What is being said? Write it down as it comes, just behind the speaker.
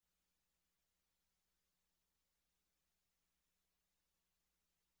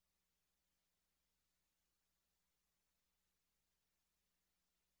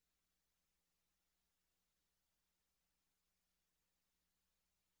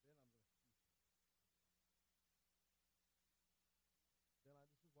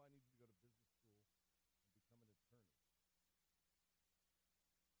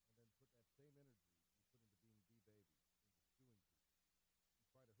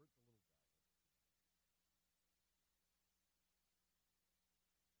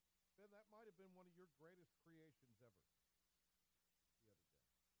been one of your greatest creations ever the other day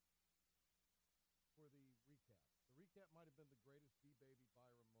for the recap. The recap might have been the greatest B-Baby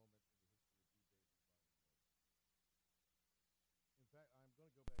Byram moment in the history of B-Baby Byram. In fact, I'm going to go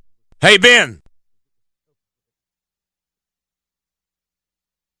back and listen. Hey, Ben.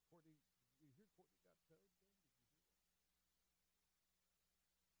 Courtney, did you hear Courtney got towed? Ben?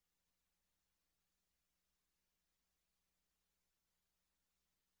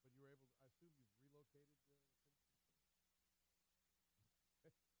 Did you hear that? But you were able to, I assume you've relocated things? Why is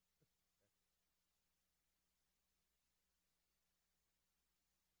that?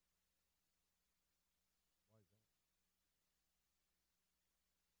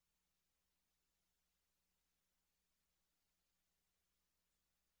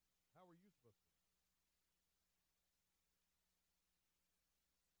 How were you supposed to?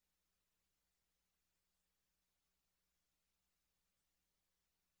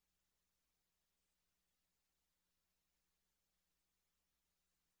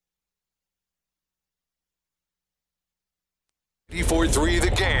 Ninety-four-three, The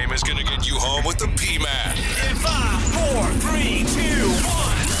Game is going to get you home with the P-Man. In 5, 4, 3, 2,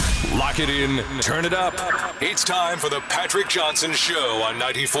 1. Lock it in, turn it up. It's time for the Patrick Johnson Show on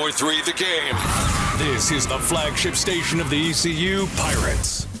 94.3 The Game. This is the flagship station of the ECU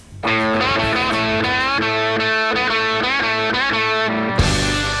Pirates.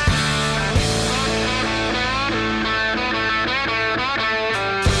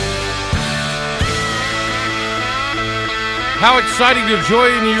 How exciting to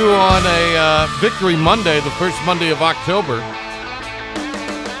join you on a Victory Monday, the first Monday of October.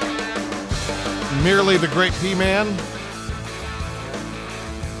 Merely the Great P-Man.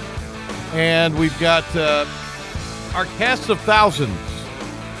 And we've got our cast of thousands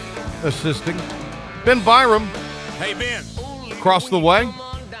assisting. Ben Byram. Hey, Ben. Across the way.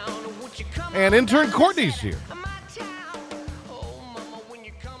 And intern Courtney's here.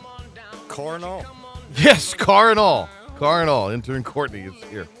 Car and all. Yes, car and all. Car and all. Intern Courtney is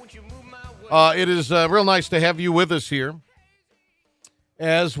here. It is real nice to have you with us here.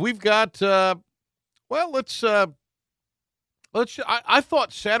 As we've got, I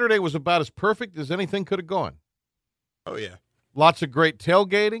thought Saturday was about as perfect as anything could have gone. Oh, yeah. Lots of great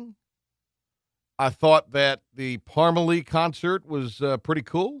tailgating. I thought that the Parmalee concert was pretty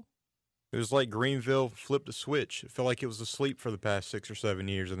cool. It was like Greenville flipped a switch. It felt like it was asleep for the past 6 or 7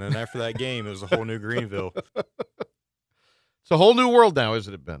 years, and then after that game, it was a whole new Greenville. It's a whole new world now,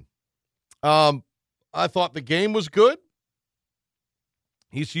 isn't it, Ben? I thought the game was good.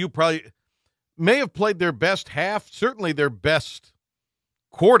 ECU probably may have played their best half, certainly their best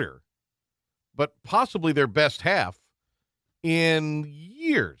quarter, but possibly their best half in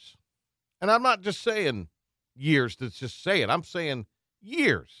years. And I'm not just saying years to just say it. I'm saying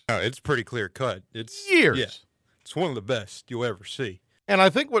years. No, it's pretty clear cut. It's Years. Yeah, it's one of the best you'll ever see. And I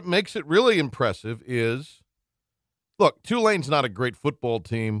think what makes it really impressive is, look, Tulane's not a great football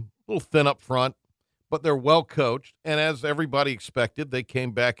team, a little thin up front, but they're well coached. And as everybody expected, they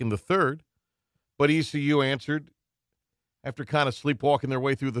came back in the third. But ECU answered after kind of sleepwalking their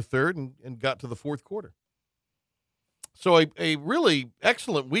way through the third and got to the fourth quarter. So a really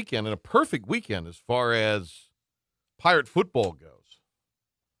excellent weekend and a perfect weekend as far as Pirate football goes.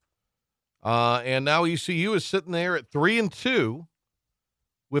 And now ECU is sitting there at 3-2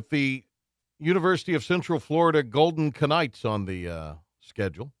 with the University of Central Florida Golden Knights on the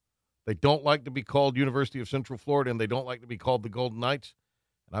schedule. They don't like to be called University of Central Florida, and they don't like to be called the Golden Knights.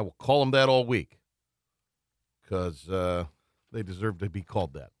 And I will call them that all week because they deserve to be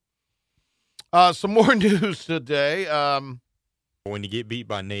called that. Some more news today. When you get beat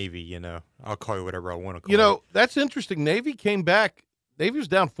by Navy, I'll call you whatever I want to call you. That's interesting. Navy came back. Navy was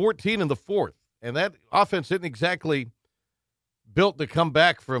down 14 in the fourth, and that offense isn't exactly built to come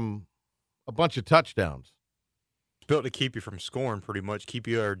back from a bunch of touchdowns. It's built to keep you from scoring, pretty much. Keep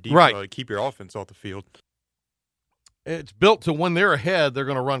you keep your offense off the field. It's built to when they're ahead, they're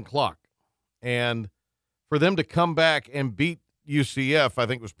going to run clock. And for them to come back and beat UCF, I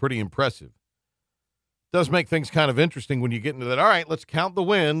think was pretty impressive. Does make things kind of interesting when you get into that. All right, let's count the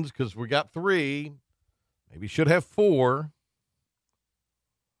wins because we got 3. Maybe should have 4.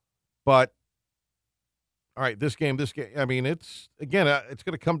 But, all right, this game, I mean, it's going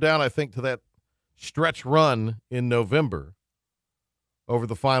to come down, I think, to that stretch run in November over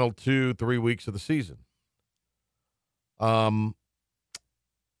the final 2-3 weeks of the season. Was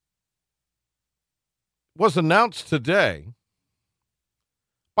announced today.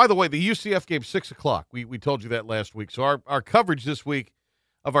 By the way, the UCF game, 6 o'clock. We told you that last week. So our coverage this week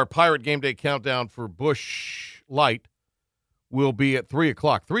of our Pirate Game Day Countdown for Busch Light will be at 3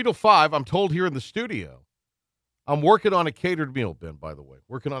 o'clock. 3 to 5, I'm told here in the studio. I'm working on a catered meal, Ben, by the way.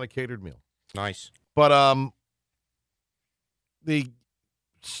 Working on a catered meal. Nice. But the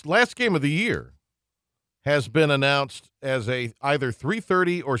last game of the year has been announced as a either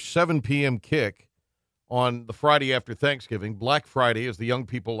 3:30 or 7 p.m. kick on the Friday after Thanksgiving. Black Friday, as the young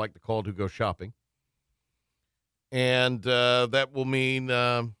people like to call it who go shopping. And that will mean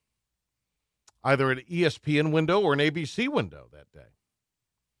either an ESPN window or an ABC window that day.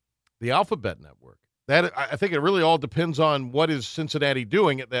 The Alphabet Network. That I think it really all depends on what is Cincinnati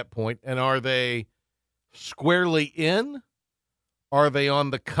doing at that point, and are they squarely in? Are they on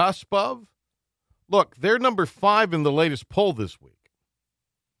the cusp of? Look, they're number 5 in the latest poll this week.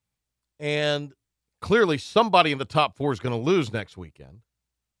 And clearly somebody in the top 4 is going to lose next weekend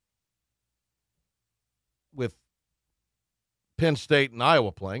with Penn State and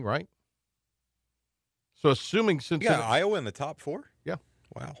Iowa playing, right? So assuming Cincinnati... You got Iowa in the top 4? Yeah.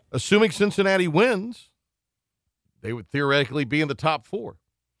 Wow. Assuming Cincinnati wins, they would theoretically be in the top 4.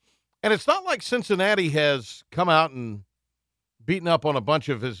 And it's not like Cincinnati has come out and beaten up on a bunch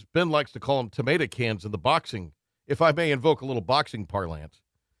of, as Ben likes to call them, tomato cans in the boxing, if I may invoke a little boxing parlance.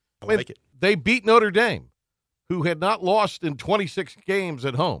 I like it. They beat Notre Dame, who had not lost in 26 games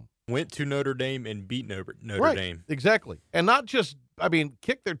at home. Went to Notre Dame and beat Notre Right, Dame. Exactly. And not just,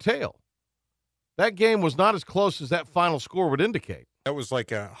 kick their tail. That game was not as close as that final score would indicate. That was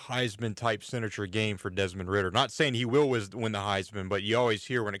like a Heisman-type signature game for Desmond Ridder. Not saying he will win the Heisman, but you always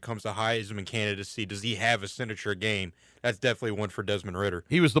hear when it comes to Heisman candidacy, does he have a signature game? That's definitely one for Desmond Ridder.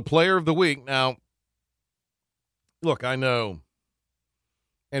 He was the player of the week. Now, look, I know,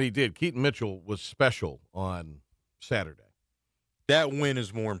 and he did. Keaton Mitchell was special on Saturday. That win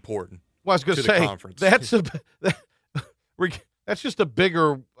is more important. Well, I was going to say, that's just a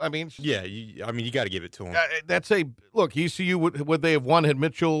bigger, Yeah, you got to give it to him. Look, ECU, would they have won had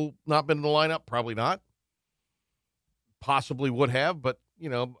Mitchell not been in the lineup? Probably not. Possibly would have, but,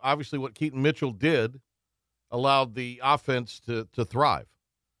 obviously what Keaton Mitchell did allowed the offense to thrive.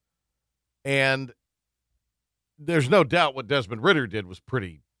 And there's no doubt what Desmond Ridder did was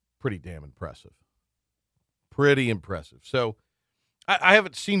pretty damn impressive. Pretty impressive. So I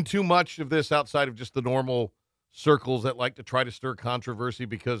haven't seen too much of this outside of just the normal circles that like to try to stir controversy,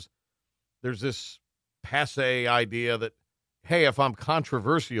 because there's this passe idea that, hey, if I'm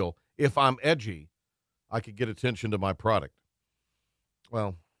controversial, if I'm edgy, I could get attention to my product.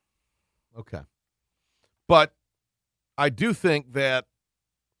 Well, okay. But I do think that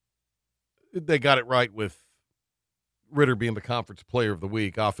they got it right with Ridder being the conference player of the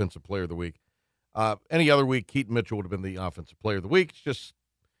week, offensive player of the week. Any other week, Keaton Mitchell would have been the offensive player of the week. It's just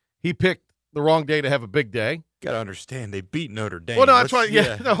he picked the wrong day to have a big day. Got to understand, they beat Notre Dame. Well, no, that's right.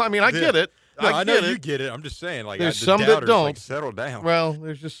 Yeah, no, I get it. No, I know you get it. I'm just saying, there's some that don't. Settle down. Well,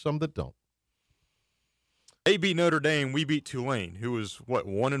 there's just some that don't. They beat Notre Dame. We beat Tulane, who was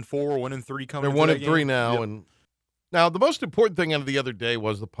 1-4, 1-3 coming. They're 1-3 now, yep. And now the most important thing out of the other day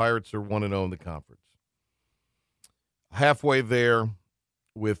was the Pirates are 1-0 in the conference. Halfway there,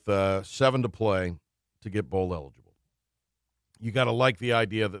 with 7 to play to get bowl eligible. You got to like the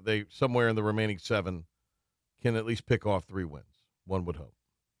idea that they somewhere in the remaining 7 can at least pick off 3 wins. One would hope.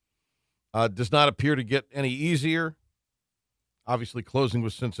 Does not appear to get any easier. Obviously, closing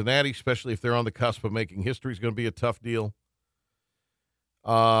with Cincinnati, especially if they're on the cusp of making history, is going to be a tough deal.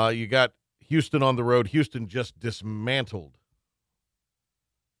 You got Houston on the road. Houston just dismantled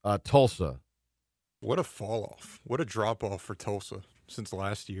Tulsa. What a fall off. What a drop off for Tulsa since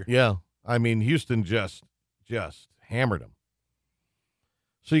last year. Yeah. Houston just hammered them.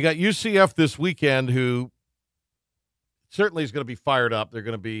 So you got UCF this weekend, who certainly is going to be fired up. They're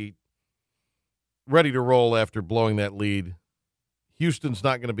going to be ready to roll after blowing that lead. Houston's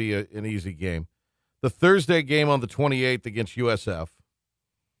not going to be an easy game. The Thursday game on the 28th against USF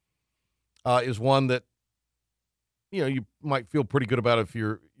is one that, you might feel pretty good about if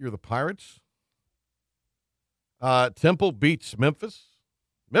you're the Pirates. Temple beats Memphis.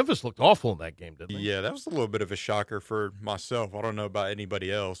 Memphis looked awful in that game, didn't they? Yeah, that was a little bit of a shocker for myself. I don't know about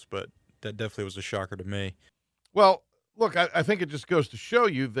anybody else, but that definitely was a shocker to me. Well, look, I think it just goes to show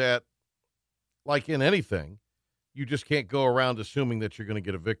you that, like in anything, you just can't go around assuming that you're going to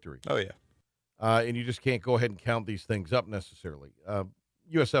get a victory. Oh, yeah. And you just can't go ahead and count these things up necessarily.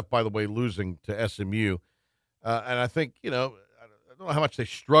 USF, by the way, losing to SMU. And I think, I don't know how much they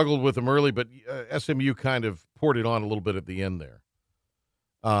struggled with them early, but SMU kind of poured it on a little bit at the end there.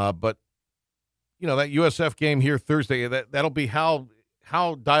 But, that USF game here Thursday, that'll be how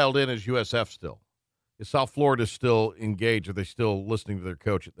dialed in is USF still? Is South Florida still engaged? Are they still listening to their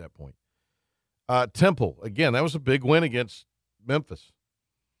coach at that point? Temple, again, that was a big win against Memphis.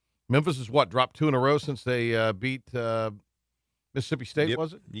 Memphis is what, dropped 2 in a row since they beat Mississippi State, Yep,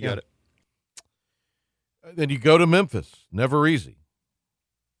 was it? You got it. Then you go to Memphis. Never easy.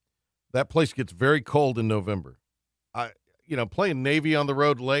 That place gets very cold in November. Playing Navy on the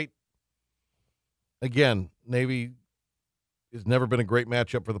road late. Again, Navy has never been a great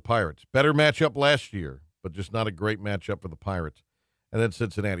matchup for the Pirates. Better matchup last year, but just not a great matchup for the Pirates. And then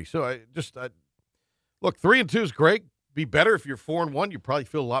Cincinnati. So look, 3-2 is great. Be better if you're 4-1. You probably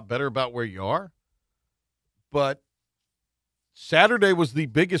feel a lot better about where you are. But Saturday was the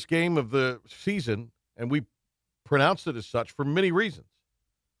biggest game of the season, and we pronounced it as such for many reasons.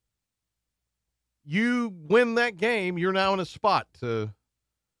 You win that game, you're now in a spot to,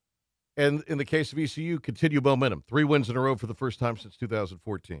 and in the case of ECU, continue momentum. 3 wins in a row for the first time since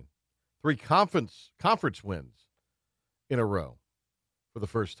 2014. 3 conference wins in a row for the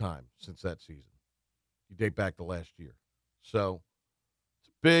first time since that season. You date back to last year. So it's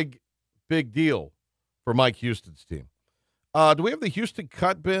a big, big deal for Mike Houston's team. Do we have the Houston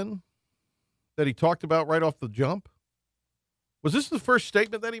cut, Ben, that he talked about right off the jump? Was this the first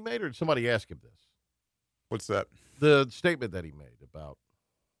statement that he made, or did somebody ask him this? What's that? The statement that he made about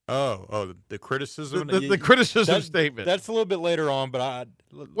the criticism. The criticism statement. That's a little bit later on, but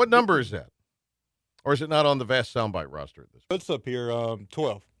what number is that? Or is it not on the vast soundbite roster at this point? It's up here,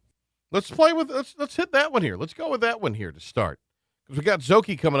 12. Let's hit that one here. Let's go with that one here to start. Because we got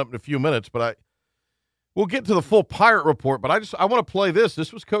Zoki coming up in a few minutes, but we'll get to the full Pirate report, but I want to play this.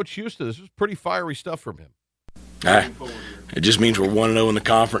 This was Coach Houston. This was pretty fiery stuff from him. It just means we're 1-0 in the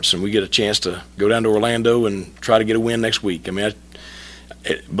conference, and we get a chance to go down to Orlando and try to get a win next week. I mean,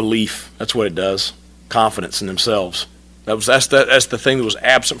 belief, that's what it does. Confidence in themselves. That's the thing that was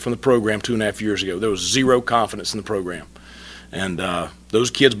absent from the program 2.5 years ago. There was zero confidence in the program. And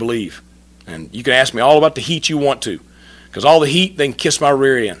those kids believe. And you can ask me all about the heat you want to, because all the heat, they can kiss my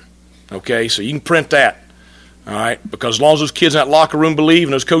rear end. Okay, so you can print that. All right, because as long as those kids in that locker room believe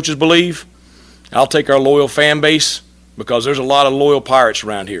and those coaches believe, I'll take our loyal fan base, because there's a lot of loyal Pirates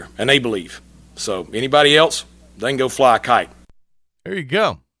around here, and they believe. So anybody else, they can go fly a kite. There you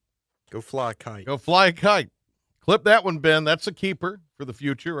go. Go fly a kite. Go fly a kite. Clip that one, Ben. That's a keeper for the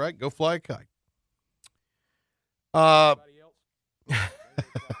future, right? Go fly a kite. I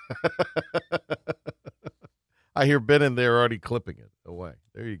hear Ben in there already clipping it away.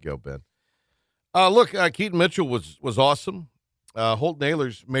 There you go, Ben. Look, Keaton Mitchell was awesome. Holton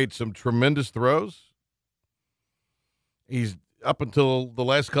Ahlers made some tremendous throws. He's up until the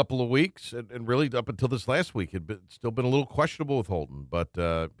last couple of weeks, and really up until this last week, had still been a little questionable with Holton, but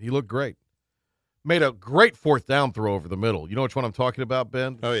he looked great. Made a great 4th down throw over the middle. You know which one I'm talking about,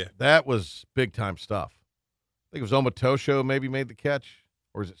 Ben? Oh, yeah. That was big-time stuff. I think it was Omatosho maybe made the catch,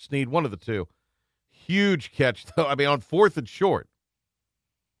 or is it Snead? One of the two. Huge catch, though. I mean, on 4th and short.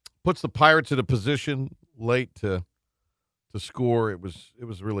 Puts the Pirates in a position late to score. It was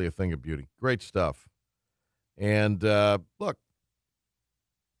really a thing of beauty. Great stuff. And, look,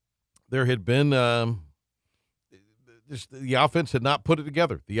 there had been the offense had not put it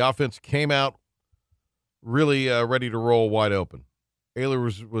together. The offense came out really ready to roll wide open.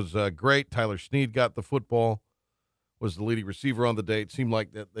 Ahlers was great. Tyler Snead got the football, was the leading receiver on the day. It seemed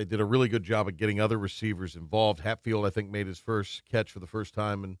like that they did a really good job of getting other receivers involved. Hatfield, I think, made his first catch for the first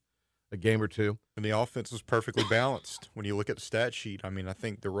time in a game or two. And the offense was perfectly balanced. When you look at the stat sheet, I mean, I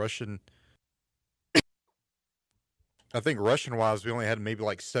think rushing-wise, we only had maybe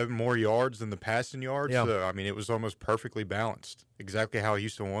like 7 more yards than the passing yards. Yeah. So, I mean, it was almost perfectly balanced. Exactly how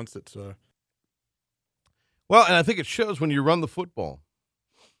Houston wants it. So, well, and I think it shows when you run the football.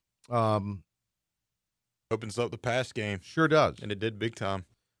 opens up the pass game. Sure does. And it did big time.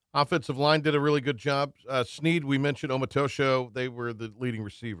 Offensive line did a really good job. Snead, we mentioned, Omatosho, they were the leading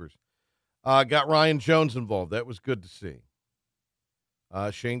receivers. Got Ryan Jones involved. That was good to see.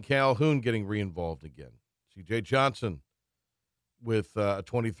 Shane Calhoun getting re-involved again. C.J. Johnson with a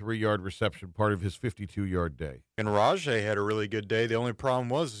 23-yard reception, part of his 52-yard day. And Rajay had a really good day. The only problem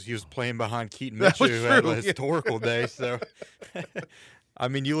was he was playing behind Keaton Mitchell, who had a historical day. So, I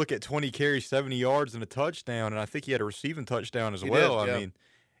mean, you look at 20 carries, 70 yards, and a touchdown, and I think he had a receiving touchdown as well. Did,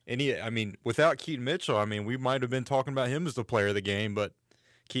 yeah. I mean, without Keaton Mitchell, I mean, we might have been talking about him as the player of the game, but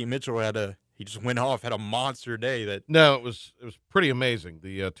Keaton Mitchell he just went off, had a monster day. No, it was pretty amazing,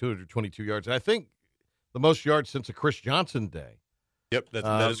 the 222 yards. And I think the most yards since a Chris Johnson day. Yep,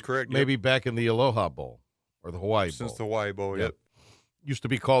 that is correct. Maybe back in the Aloha Bowl or the Hawaii Bowl. Since the Hawaii Bowl, yep. Used to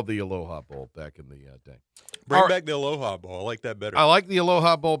be called the Aloha Bowl back in the day. Bring back the Aloha Bowl. I like that better. I like the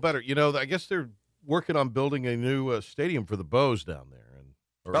Aloha Bowl better. You know, I guess they're working on building a new stadium for the Bows down there.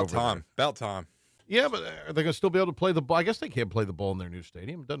 About time. Yeah, but are they going to still be able to play the ball? I guess they can't play the ball in their new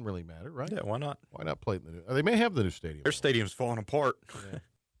stadium. It doesn't really matter, right? Yeah, why not? Why not play in the new? They may have the new stadium. Their stadium's falling apart.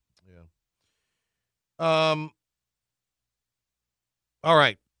 Yeah. All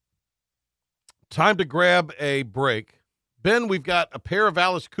right. Time to grab a break. Ben, we've got a pair of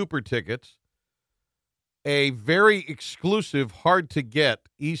Alice Cooper tickets, a very exclusive, hard-to-get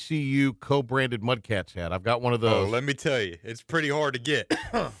ECU co-branded Mudcats hat. I've got one of those. Oh, let me tell you, it's pretty hard to get.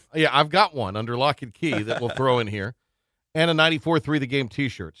 Yeah, I've got one under lock and key that we'll throw in here, and a 94.3 The Game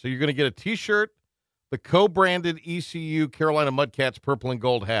T-shirt. So you're going to get a T-shirt, the co-branded ECU Carolina Mudcats purple and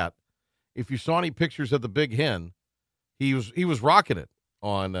gold hat. If you saw any pictures of the Big Hen, he was rocking it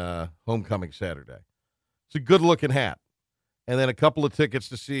on homecoming Saturday. It's a good-looking hat. And then a couple of tickets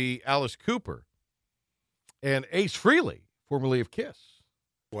to see Alice Cooper and Ace Frehley, formerly of Kiss.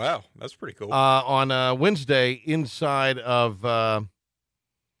 Wow, that's pretty cool. On Wednesday inside of,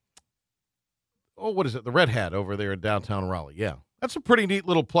 what is it? The Red Hat over there in downtown Raleigh. Yeah, that's a pretty neat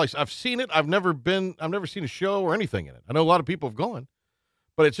little place. I've seen it. I've never seen a show or anything in it. I know a lot of people have gone,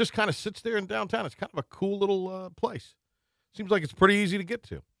 but it just kind of sits there in downtown. It's kind of a cool little place. Seems like it's pretty easy to get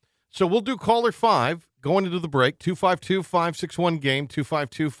to. So we'll do caller 5 going into the break, 252-561-GAME,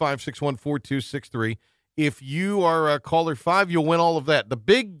 252-561-4263. If you are caller 5, you'll win all of that. The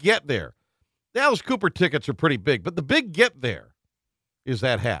big get there. The Alice Cooper tickets are pretty big, but the big get there is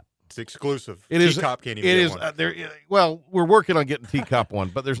that hat. It's exclusive. It is. T-Cop can't even get one. Well, we're working on getting T-Cop one,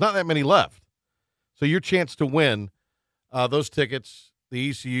 but there's not that many left. So your chance to win those tickets, the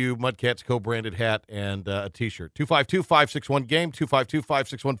ECU Mudcats co-branded hat, and a T-shirt. 252-561-GAME,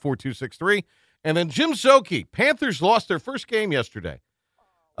 252-561-4263. And then Jim Szoke. Panthers lost their first game yesterday.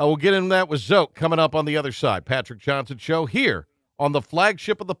 We'll get into that with Zoke coming up on the other side. Patrick Johnson Show here on the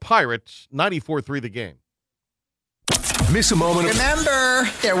flagship of the Pirates, 94.3 The Game. Miss a moment of... Remember,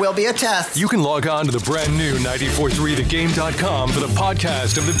 there will be a test. You can log on to the brand new 943thegame.com for the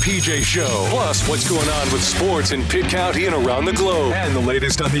podcast of The PJ Show. Plus, what's going on with sports in Pitt County and around the globe. And the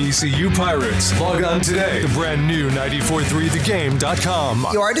latest on the ECU Pirates. Log on today. The brand new 943thegame.com.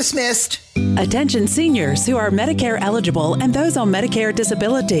 You are dismissed. Attention seniors who are Medicare eligible and those on Medicare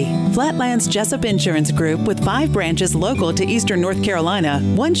disability. Flatlands Jessup Insurance Group, with 5 branches local to Eastern North Carolina,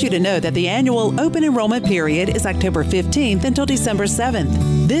 wants you to know that the annual open enrollment period is October 15th until December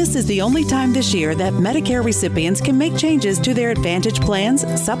 7th. This is the only time this year that Medicare recipients can make changes to their Advantage plans,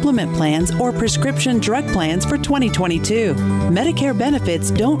 supplement plans, or prescription drug plans for 2022. Medicare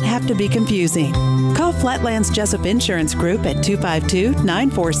benefits don't have to be confusing. Call Flatlands Jessup Insurance Group at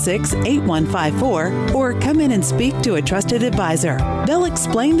 252-946-8154 or come in and speak to a trusted advisor. They'll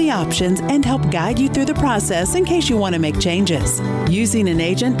explain the options and help guide you through the process in case you want to make changes. Using an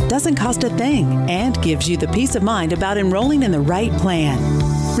agent doesn't cost a thing and gives you the peace of mind about enrolling in the right plan.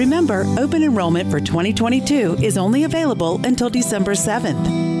 Remember, open enrollment for 2022 is only available until December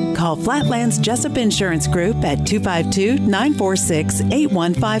 7th. Call Flatlands Jessup Insurance Group at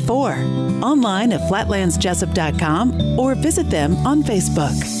 252-946-8154. Online at flatlandsjessup.com or visit them on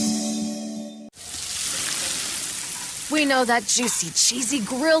Facebook. We know that juicy, cheesy,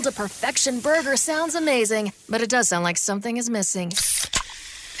 grilled to perfection burger sounds amazing, but it does sound like something is missing.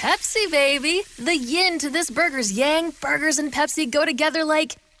 Pepsi, baby! The yin to this burger's yang. Burgers and Pepsi go together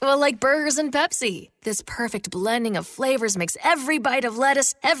like burgers and Pepsi. This perfect blending of flavors makes every bite of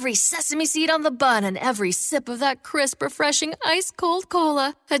lettuce, every sesame seed on the bun, and every sip of that crisp, refreshing, ice-cold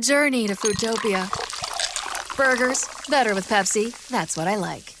cola a journey to Foodtopia. Burgers, better with Pepsi. That's what I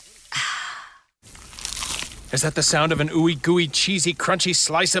like. Is that the sound of an ooey-gooey, cheesy, crunchy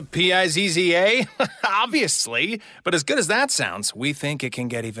slice of P-I-Z-Z-A? Obviously. But as good as that sounds, we think it can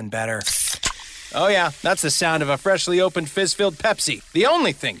get even better. Oh yeah, that's the sound of a freshly opened fizz-filled Pepsi. The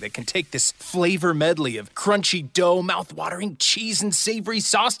only thing that can take this flavor medley of crunchy dough, mouth-watering cheese, and savory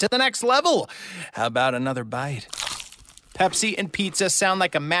sauce to the next level. How about another bite? Pepsi and pizza sound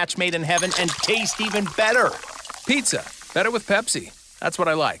like a match made in heaven and taste even better. Pizza, better with Pepsi. That's what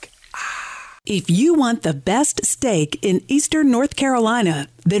I like. If you want the best steak in Eastern North Carolina,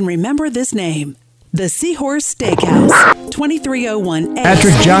 then remember this name. The Seahorse Steakhouse, 2301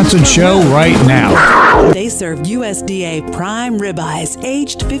 Patrick Johnson Show right now. They serve USDA prime ribeyes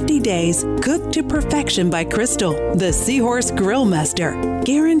aged 50 days, cooked to perfection by Crystal, the Seahorse Grill Master,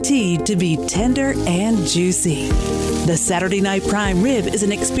 guaranteed to be tender and juicy. The Saturday Night Prime Rib is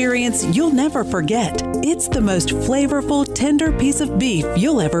an experience you'll never forget. It's the most flavorful, tender piece of beef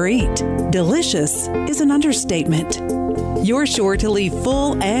you'll ever eat. Delicious is an understatement. You're sure to leave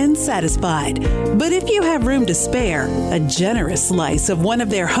full and satisfied. But if you have room to spare, a generous slice of one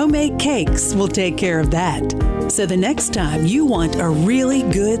of their homemade cakes will take care of that. So the next time you want a really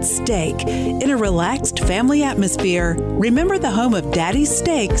good steak in a relaxed family atmosphere, remember the home of Daddy's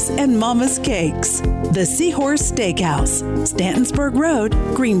Steaks and Mama's Cakes. The Seahorse Steakhouse, Stantonsburg Road,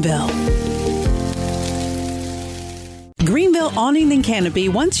 Greenville. Greenville Awning and Canopy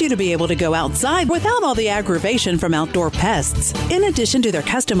wants you to be able to go outside without all the aggravation from outdoor pests. In addition to their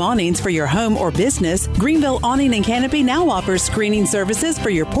custom awnings for your home or business, Greenville Awning and Canopy now offers screening services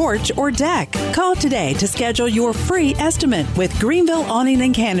for your porch or deck. Call today to schedule your free estimate with Greenville Awning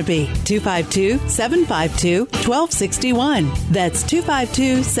and Canopy, 252-752-1261. That's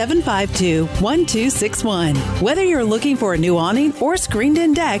 252-752-1261. Whether you're looking for a new awning or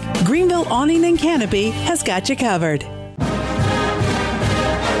screened-in deck, Greenville Awning and Canopy has got you covered.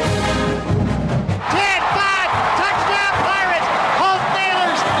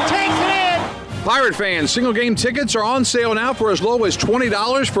 Pirate fans, single game tickets are on sale now for as low as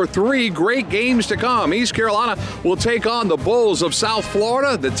 $20 for 3 great games to come. East Carolina will take on the Bulls of South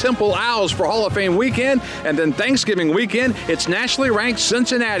Florida, the Temple Owls for Hall of Fame weekend, and then Thanksgiving weekend, it's nationally ranked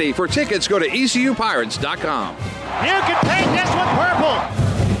Cincinnati. For tickets, go to ECUPirates.com. You can paint this one purple.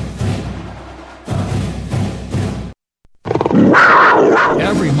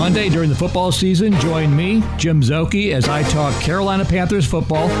 Every Monday during the football season, join me, Jim Zoki, as I talk Carolina Panthers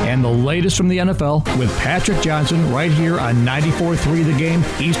football and the latest from the NFL with Patrick Johnson right here on 94.3 The Game,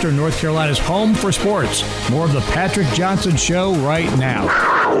 Eastern North Carolina's home for sports. More of the Patrick Johnson Show right now.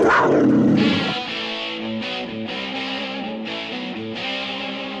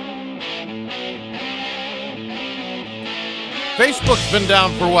 Facebook's been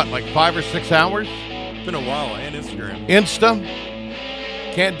down for what, like 5 or 6 hours? It's been a while, and Instagram. Insta?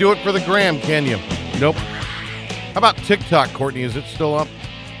 Can't do it for the gram, can you? Nope. How about TikTok, Courtney? Is it still up?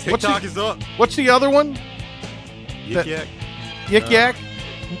 TikTok is up. What's the other one? Yik Yak. Yik Yak?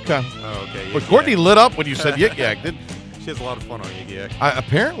 Okay. Oh, okay. Well, Courtney lit up when you said Yik Yak, didn't she? Has a lot of fun on Yik Yak.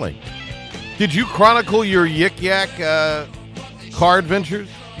 Apparently. Did you chronicle your Yik Yak car adventures?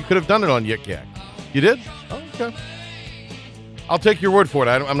 You could have done it on Yik Yak. You did? Oh, okay. I'll take your word for it.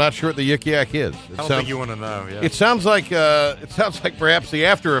 I'm not sure what the Yik Yak is. I don't think you want to know. Yeah. It sounds like perhaps the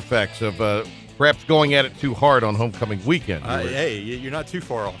after effects of perhaps going at it too hard on homecoming weekend. Hey, you're not too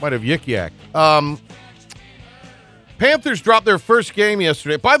far off. Might have Yik Yak. Panthers dropped their first game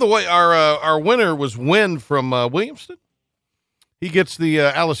yesterday. By the way, our winner was Wynn from Williamston. He gets the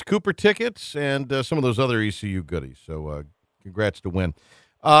Alice Cooper tickets and some of those other ECU goodies. So congrats to Wynn.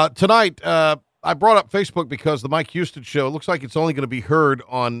 Tonight. I brought up Facebook because the Mike Houston show, it looks like it's only going to be heard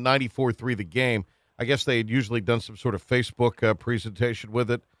on 94.3 The Game. I guess they had usually done some sort of Facebook presentation with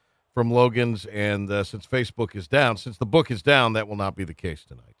it from Logan's, and since Facebook is down, since the book is down, that will not be the case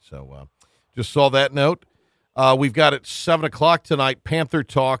tonight. So just saw that note. We've got at 7 o'clock tonight, Panther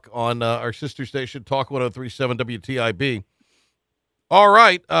Talk on our sister station, Talk 103.7 WTIB. All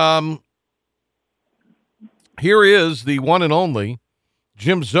right. Here is the one and only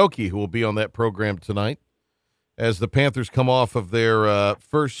Jim Zoki, who will be on that program tonight as the Panthers come off of their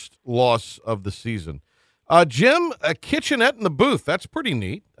first loss of the season. Jim, a kitchenette in the booth. That's pretty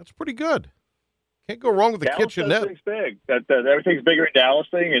neat. That's pretty good. Can't go wrong with a kitchenette. Everything's big. Everything's bigger in Dallas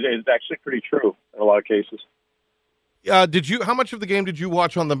thing. It's actually pretty true in a lot of cases. How much of the game did you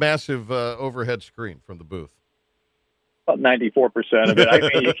watch on the massive overhead screen from the booth? About 94% of it. I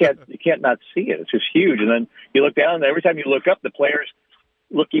mean, you can't not see it. It's just huge. And then you look down, and every time you look up, the players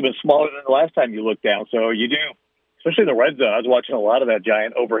look even smaller than the last time you looked down. So you do, especially in the red zone. I was watching a lot of that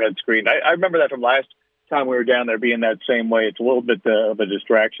giant overhead screen. I remember that from last time we were down there being that same way. It's a little bit of a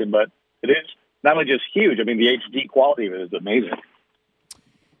distraction, but it is not only just huge. I mean, the HD quality of it is amazing.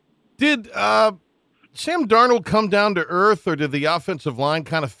 Did Sam Darnold come down to earth, or did the offensive line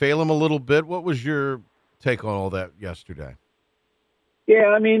kind of fail him a little bit? What was your take on all that yesterday? Yeah,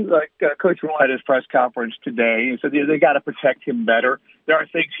 I mean, like Coach Roy had his press conference today. He said they got to protect him better. There are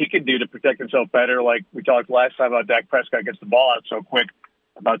things he can do to protect himself better. Like we talked last time about Dak Prescott gets the ball out so quick,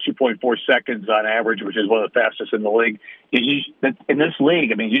 about 2.4 seconds on average, which is one of the fastest in the league. In this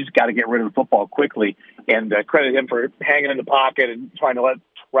league, I mean, you just got to get rid of the football quickly, and credit him for hanging in the pocket and trying to let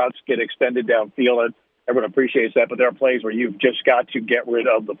routes get extended downfield. And everyone appreciates that, but there are plays where you've just got to get rid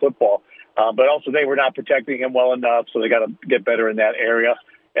of the football. But also they were not protecting him well enough, so they got to get better in that area.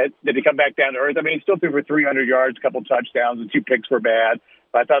 And did he come back down to earth? I mean, he still threw for 300 yards, a couple touchdowns, and 2 picks were bad.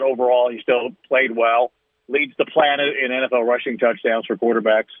 But I thought overall he still played well. Leads the planet in NFL rushing touchdowns for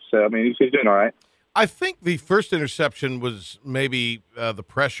quarterbacks. So, I mean, he's doing all right. I think the first interception was maybe the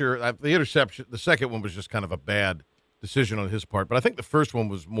pressure. The interception, the second one was just kind of a bad decision on his part. But I think the first one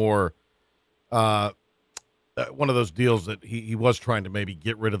was more one of those deals that he was trying to maybe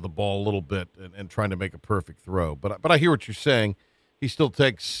get rid of the ball a little bit and trying to make a perfect throw. But I hear what you're saying. He still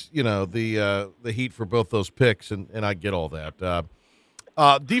takes, the heat for both those picks, and I get all that.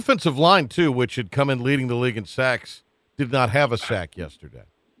 Defensive line, too, which had come in leading the league in sacks, did not have a sack yesterday.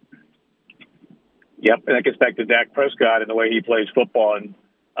 Yep, and that gets back to Dak Prescott and the way he plays football. And,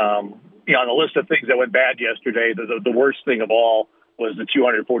 on the list of things that went bad yesterday, the worst thing of all was the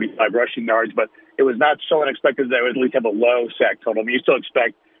 245 rushing yards, but it was not so unexpected that it would at least have a low sack total. I mean, you still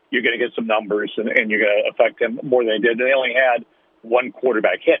expect you're going to get some numbers and you're going to affect them more than they did. They only had one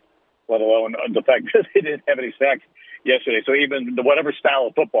quarterback hit, let alone the fact that they didn't have any sacks yesterday. So even whatever style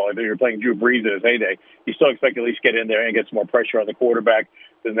of football, if you're playing Drew Brees in his heyday, you still expect to at least get in there and get some more pressure on the quarterback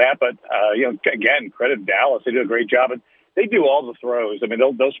than that. But, again, credit Dallas. They do a great job. And they do all the throws. I mean,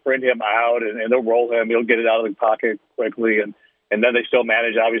 they'll sprint him out and they'll roll him. He'll get it out of the pocket quickly. And then they still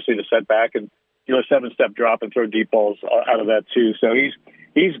manage, obviously, to set back and a 7-step drop and throw deep balls out of that, too. So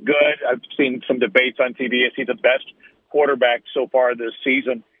he's good. I've seen some debates on TV. Is he the best quarterback so far this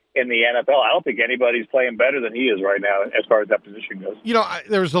season in the NFL? I don't think anybody's playing better than he is right now as far as that position goes.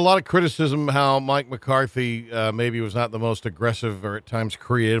 There was a lot of criticism how Mike McCarthy maybe was not the most aggressive or at times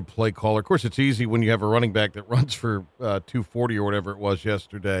creative play caller. Of course, it's easy when you have a running back that runs for 240 or whatever it was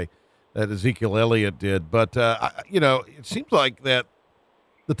yesterday that Ezekiel Elliott did. But, it seems like that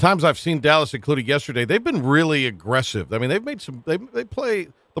the times I've seen Dallas, including yesterday, they've been really aggressive. I mean, they've made the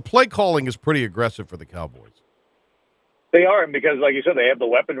play calling is pretty aggressive for the Cowboys. They are, because, like you said, they have the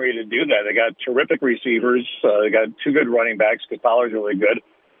weaponry to do that. They got terrific receivers. They got two good running backs. Pollard's really good.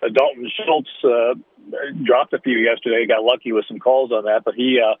 Dalton Schultz dropped a few yesterday. Got lucky with some calls on that, but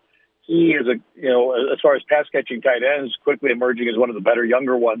he is as far as pass catching tight ends, quickly emerging as one of the better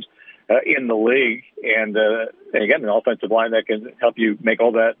younger ones in the league. And again, an offensive line that can help you make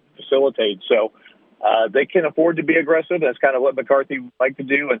all that facilitate. So they can afford to be aggressive. That's kind of what McCarthy liked to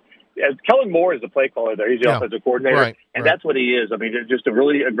do. And Kellen Moore is the play caller there. He's the offensive coordinator, and that's what he is. I mean, just a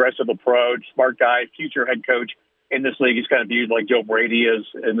really aggressive approach, smart guy, future head coach in this league. He's kind of viewed like Joe Brady is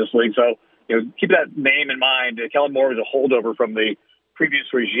in this league. So, keep that name in mind. Kellen Moore was a holdover from the previous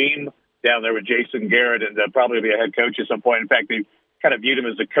regime down there with Jason Garrett, and probably be a head coach at some point. In fact, they kind of viewed him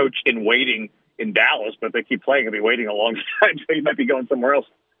as the coach in waiting in Dallas, but they keep playing him, be waiting a long time, so he might be going somewhere else.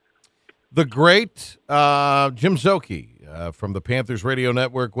 The great Jim Szoke from the Panthers Radio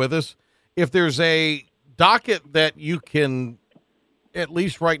Network with us. If there's a docket that you can, at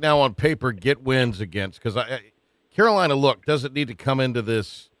least right now on paper, get wins against, because Carolina, doesn't need to come into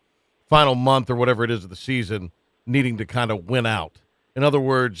this final month or whatever it is of the season needing to kind of win out. In other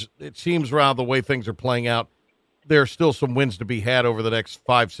words, it seems around the way things are playing out, there are still some wins to be had over the next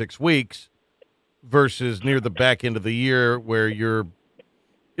 5-6 weeks versus near the back end of the year where you're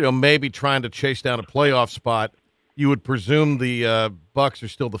maybe trying to chase down a playoff spot. You would presume the Bucs are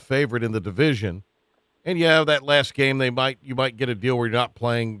still the favorite in the division. And that last game you might get a deal where you're not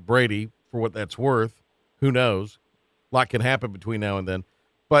playing Brady for what that's worth. Who knows? A lot can happen between now and then.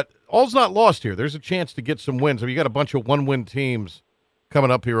 But all's not lost here. There's a chance to get some wins. I mean, you got a bunch of one-win teams coming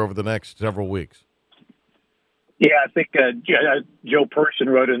up here over the next several weeks. Yeah, I think Joe Person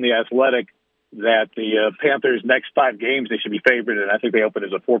wrote in The Athletic that the Panthers' next 5 games, they should be favored, and I think they open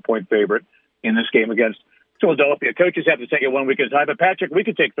as a 4-point favorite in this game against Philadelphia. Coaches have to take it 1 week at a time, but Patrick, we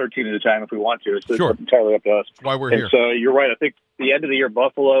could take 13 at a time if we want to. It's entirely up to us. That's why we're here. So you're right. I think the end of the year,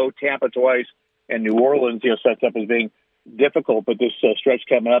 Buffalo, Tampa twice, and New Orleans, sets up as being difficult. But this stretch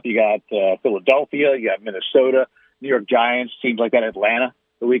coming up, you got Philadelphia, you got Minnesota, New York Giants, teams like that, Atlanta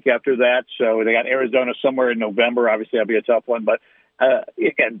the week after that. So they got Arizona somewhere in November. Obviously, that'll be a tough one, but.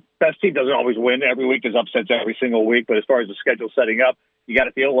 Again, best team doesn't always win every week. There's upsets every single week. But as far as the schedule setting up, you got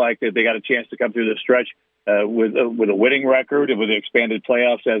to feel like that they got a chance to come through this stretch with a winning record and with the expanded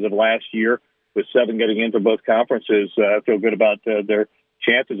playoffs as of last year, with 7 getting in for both conferences. Feel good about their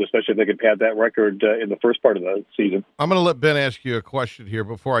chances, especially if they can pad that record in the first part of the season. I'm going to let Ben ask you a question here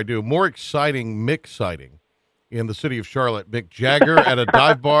before I do. More exciting Mick sighting in the city of Charlotte, Mick Jagger at a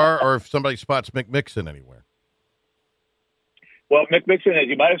dive bar, or if somebody spots Mick Mixon anywhere? Well, Mick Mixon, as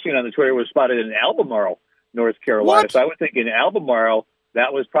you might have seen on the Twitter, was spotted in Albemarle, North Carolina. What? So I would think in Albemarle,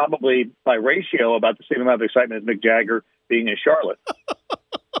 that was probably by ratio about the same amount of excitement as Mick Jagger being in Charlotte.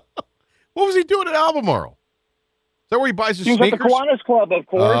 What was he doing at Albemarle? Is that where he buys his sneakers? He was at the Kiwanis Club, of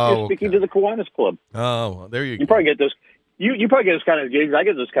course. Oh, speaking to the Kiwanis Club. Oh, well, there you go. You probably get those. You probably get those kind of gigs. I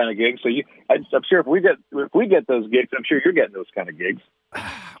get those kind of gigs. So I'm sure if we get those gigs, I'm sure you're getting those kind of gigs.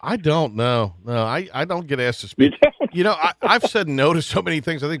 I don't know. No, I don't get asked to speak. I've said no to so many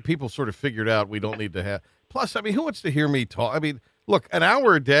things. I think people sort of figured out we don't need to have. Plus, I mean, who wants to hear me talk? I mean, look, an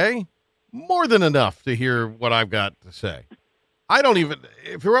hour a day, more than enough to hear what I've got to say. I don't even,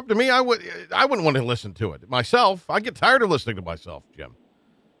 if it were up to me, I wouldn't want to listen to it myself. I get tired of listening to myself, Jim.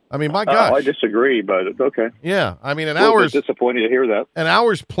 I mean, my gosh. I disagree, but it's okay. Yeah, I mean, an hour's disappointing to hear that. An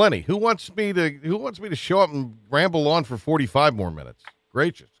hour's plenty. Who wants me to show up and ramble on for 45 more minutes?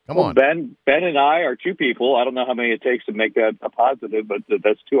 Gracious, come on. Ben and I are two people. I don't know how many it takes to make that a positive, but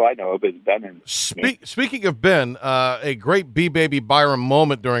that's two I know of. Is Ben and me. Speaking of Ben, a great B-Baby Byram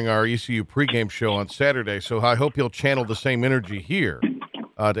moment during our ECU pregame show on Saturday. So I hope he'll channel the same energy here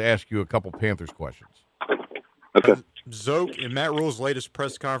to ask you a couple Panthers questions. Okay. Zoke, in Matt Rule's latest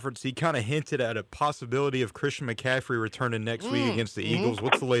press conference, he kind of hinted at a possibility of Christian McCaffrey returning next week against the Eagles.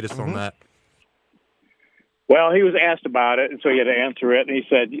 What's the latest on that? Well, he was asked about it, and so he had to answer it. And he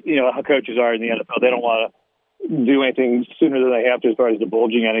said, how coaches are in the NFL. They don't want to do anything sooner than they have to as far as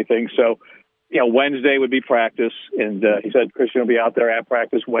divulging anything. So, Wednesday would be practice. And he said Christian will be out there at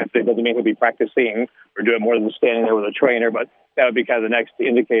practice Wednesday. Doesn't mean he'll be practicing or doing more than standing there with a trainer, but that would be kind of the next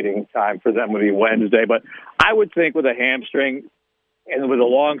indicating time for them would be Wednesday. But I would think with a hamstring and with a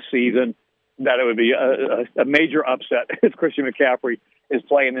long season that it would be a major upset if Christian McCaffrey is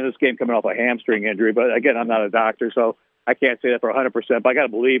playing in this game coming off a hamstring injury. But, again, I'm not a doctor, so I can't say that for 100%. But I got to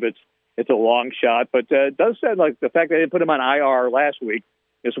believe it's a long shot. But it does sound like the fact that they didn't put him on IR last week,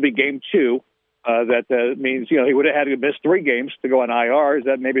 this will be game 2. That means, he would have had to miss 3 games to go on IR. Is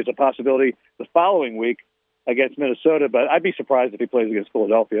that maybe it's a possibility the following week against Minnesota, but I'd be surprised if he plays against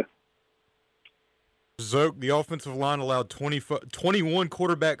Philadelphia. Zoke, the offensive line allowed 21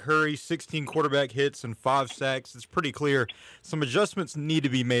 quarterback hurries, 16 quarterback hits, and 5 sacks. It's pretty clear some adjustments need to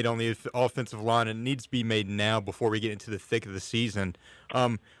be made on the offensive line, and it needs to be made now before we get into the thick of the season.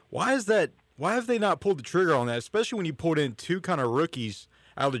 Why is that? Why have they not pulled the trigger on that, especially when you pulled in 2 kind of rookies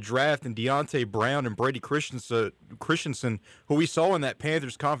out of the draft and Deontay Brown and Brady Christensen, who we saw in that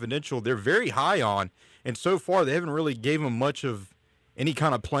Panthers Confidential, they're very high on. And so far, they haven't really gave him much of any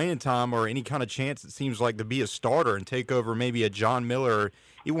kind of playing time or any kind of chance, it seems like, to be a starter and take over maybe a John Miller. Or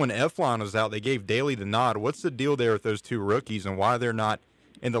even when Eflin was out, they gave Daly the nod. What's the deal there with those 2 rookies and why they're not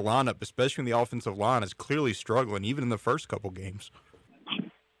in the lineup, especially when the offensive line is clearly struggling, even in the first couple games?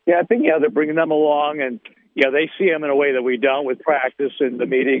 Yeah, I think, they're bringing them along, and, they see them in a way that we don't with practice and the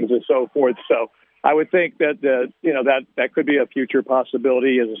meetings and so forth. So I would think that, that could be a future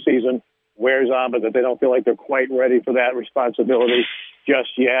possibility as the season wears on, but that they don't feel like they're quite ready for that responsibility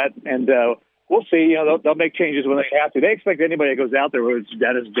just yet. And we'll see. They'll make changes when they have to. They expect anybody that goes out there, whether it's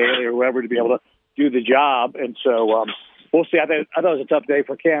Dennis Daly or whoever, to be able to do the job. And so we'll see. I thought it was a tough day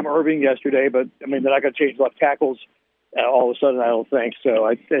for Cam Irving yesterday, but, they're not going to change left tackles all of a sudden, I don't think. So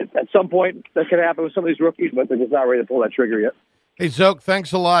at some point that could happen with some of these rookies, but they're just not ready to pull that trigger yet. Hey, Zoke,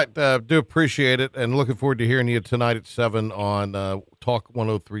 thanks a lot. Do appreciate it, and looking forward to hearing you tonight at 7 on Talk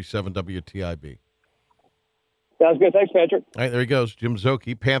 103.7 WTIB. Sounds good. Thanks, Patrick. All right, there he goes. Jim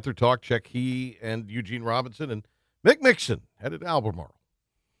Zoke, Panther Talk. Check he and Eugene Robinson and Mick Mixon headed to Albemarle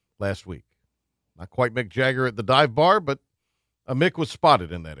last week. Not quite Mick Jagger at the dive bar, but a Mick was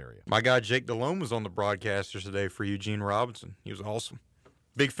spotted in that area. My guy Jake Delhomme was on the broadcasters today for Eugene Robinson. He was awesome.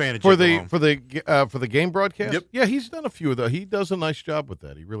 Big fan of Jake Delhomme. For the game broadcast? Yep. Yeah, he's done a few of those. He does a nice job with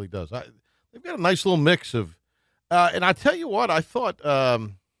that. He really does. They've got a nice little mix of and I tell you what, I thought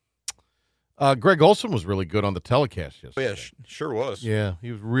Greg Olson was really good on the telecast yesterday. Oh, yeah, sure was. Yeah,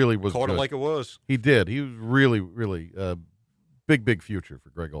 he was Called good. It like it was. He did. He was really big future for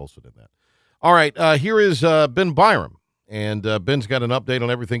Greg Olson in that. All right, here is Ben Byram. And Ben's got an update on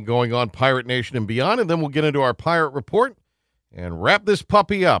everything going on Pirate Nation and beyond, and then we'll get into our Pirate Report and wrap this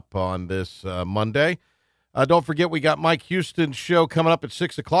puppy up on this Monday. Don't forget, we got Mike Houston's show coming up at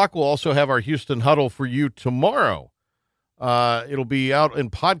 6 o'clock. We'll also have our Houston Huddle for you tomorrow. It'll be out in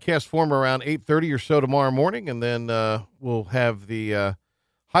podcast form around 8:30 or so tomorrow morning, and then we'll have the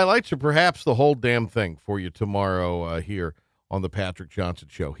highlights or perhaps the whole damn thing for you tomorrow here on the Patrick Johnson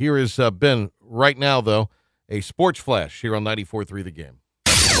Show. Here is Ben right now, though. A sports flash here on 94.3 The Game.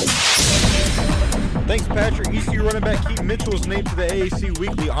 Thanks, Patrick. ECU running back Keaton Mitchell was named to the AAC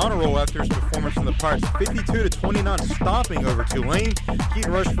Weekly Honor Roll after his performance in the Pirates' 52-29 stomping over Tulane.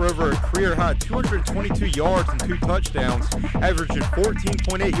 Keaton rushed for over a career-high 222 yards and 2 touchdowns, averaging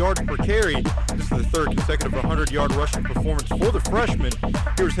 14.8 yards per carry. This is the 3rd consecutive 100-yard rushing performance for the freshman.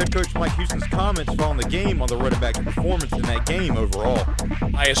 Here's head coach Mike Houston's comments following the game on the running back's performance in that game overall.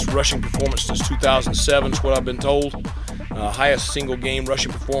 Highest rushing performance since 2007 is what I've been told. Highest single-game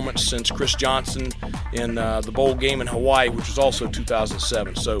rushing performance since Chris Johnson in the bowl game in Hawaii, which was also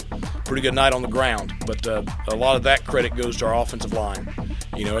 2007. So pretty good night on the ground. But a lot of that credit goes to our offensive line.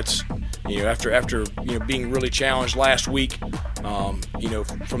 After being really challenged last week,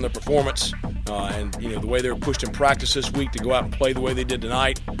 from their performance and the way they were pushed in practice this week to go out and play the way they did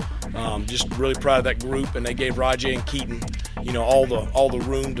tonight. Just really proud of that group, and they gave Rajay and Keaton, all the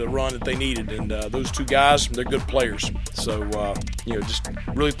room to run that they needed. And those two guys, they're good players. So, just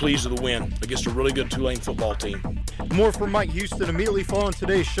really pleased with the win against a really good Tulane football team. More from Mike Houston immediately following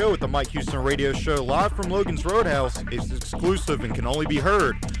today's show at the Mike Houston Radio Show, live from Logan's Roadhouse. It's exclusive and can only be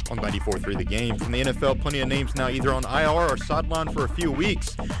heard on 94.3 The Game. From the NFL, plenty of names now either on IR or sidelined for a few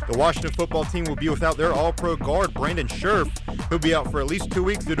weeks. The Washington football team will be without their all-pro guard, Brandon Scherf. He'll be out for at least 2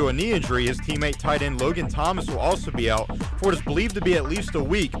 weeks due to a knee injury. His teammate tight end Logan Thomas will also be out for what is believed to be at least a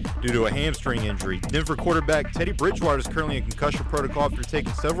week due to a hamstring injury. Denver quarterback Teddy Bridgewater is currently in concussion protocol after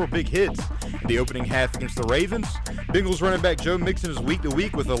taking several big hits in the opening half against the Ravens. Bengals running back Joe Mixon is week to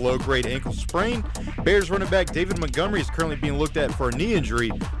week with a low-grade ankle sprain. Bears running back David Montgomery is currently being looked at for a knee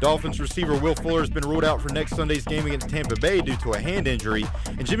injury. Dolphins receiver Will Fuller has been ruled out for next Sunday's game against Tampa Bay due to a hand injury.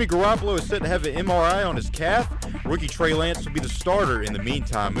 And Jimmy Garoppolo is set to have an MRI on his calf. Rookie Trey Lance will be the starter in the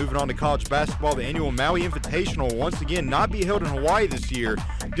meantime. Moving on to college basketball, the annual Maui Invitational will once again not be held in Hawaii this year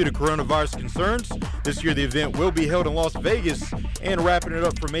due to coronavirus concerns. This year the event will be held in Las Vegas. And wrapping it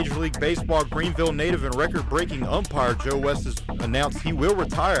up for Major League Baseball, Greenville native and record-breaking umpire Joe West has announced he will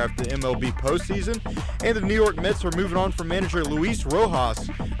retire after the MLB postseason. And the New York Mets are moving on from manager Luis Rojas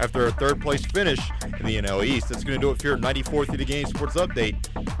after a third-place finish in the NL East. That's going to do it for your 94th of the Game Sports Update.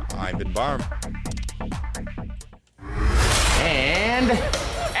 I'm Ben Byram. And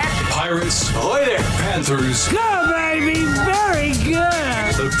Pirates. Ahoy there. Panthers. Good, baby. Very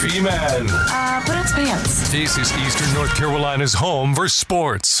good. The P-Man. Put on pants. This is Eastern North Carolina's home for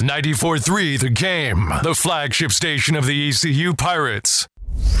sports. 94.3 The Game. The flagship station of the ECU Pirates.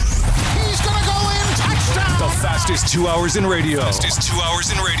 He's going to go in. Touchdown. The fastest 2 hours in radio.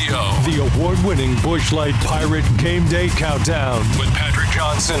 The award-winning Busch Light Pirate Game Day Countdown with Patrick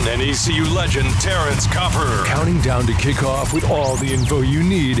Johnson and ECU legend Terrence Copper. Counting down to kickoff with all the info you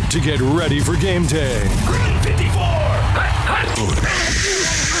need to get ready for game day. Green 54.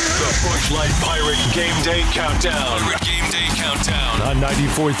 The Busch Light Pirate Game Day Countdown. On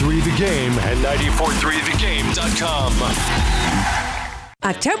 94.3 The Game and 94.3thegame.com.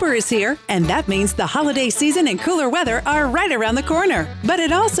 October is here, and that means the holiday season and cooler weather are right around the corner. But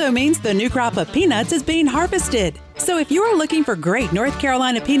it also means the new crop of peanuts is being harvested. So if you're looking for great North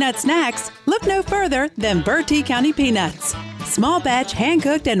Carolina peanut snacks, look no further than Bertie County Peanuts. Small batch,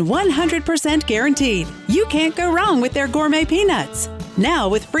 hand-cooked, and 100% guaranteed. You can't go wrong with their gourmet peanuts. Now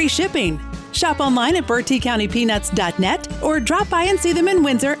with free shipping. Shop online at BertieCountyPeanuts.net or drop by and see them in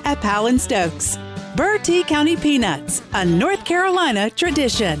Windsor at Powell and Stokes. Bertie County Peanuts, a North Carolina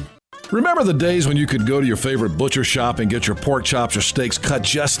tradition. Remember the days when you could go to your favorite butcher shop and get your pork chops or steaks cut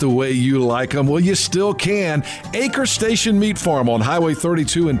just the way you like them? Well, you still can. Acre Station Meat Farm on Highway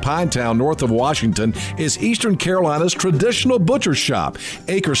 32 in Pinetown, north of Washington, is Eastern Carolina's traditional butcher shop.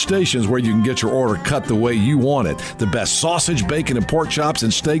 Acre Station's where you can get your order cut the way you want it. The best sausage, bacon, and pork chops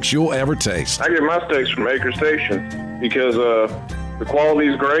and steaks you'll ever taste. I get my steaks from Acre Station because the quality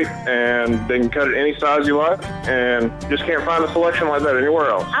is great, and they can cut it any size you like, and just can't find a selection like that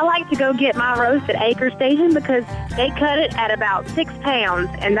anywhere else. I like to go get my roast at Acre Station because they cut it at about 6 pounds,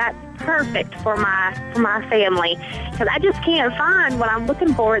 and that's perfect for my family, because I just can't find what I'm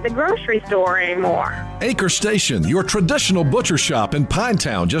looking for at the grocery store anymore. Acre Station, your traditional butcher shop in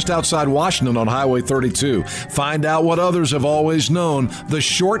Pinetown, just outside Washington on Highway 32. Find out what others have always known. The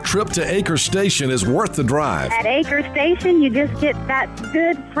short trip to Acre Station is worth the drive. At Acre Station, you just get that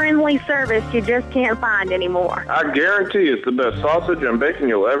good, friendly service you just can't find anymore. I guarantee it's the best sausage and bacon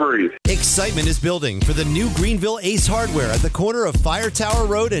you'll ever eat. Excitement is building for the new Greenville Ace Hardware at the corner of Fire Tower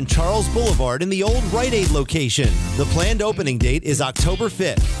Road and Charles Boulevard in the old Rite Aid location. The planned opening date is October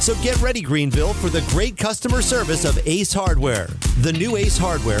 5th, so get ready, Greenville, for the great customer service of Ace Hardware. The new Ace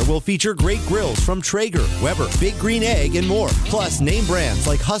Hardware will feature great grills from Traeger, Weber, Big Green Egg, and more, plus name brands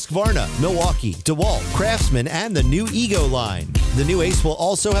like Husqvarna, Milwaukee, DeWalt, Craftsman, and the new Ego line. The new Ace will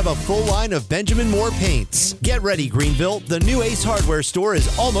also have a full line of Benjamin Moore paints. Get ready, Greenville. The new Ace Hardware store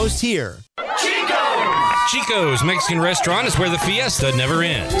is almost here. Chico's Mexican restaurant is where the fiesta never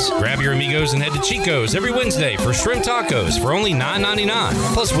ends. Grab your amigos and head to Chico's every Wednesday for shrimp tacos for only $9.99.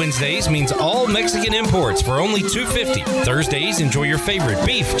 Plus Wednesdays means all Mexican imports for only $2.50. Thursdays, enjoy your favorite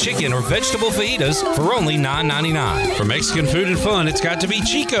beef, chicken, or vegetable fajitas for only $9.99. For Mexican food and fun, it's got to be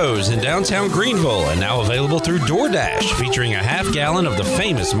Chico's in downtown Greenville, and now available through DoorDash, featuring a half-gallon of the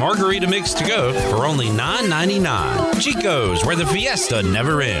famous margarita mix to go for only $9.99. Chico's, where the fiesta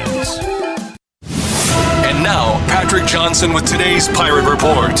never ends. And And now, Patrick Johnson with today's Pirate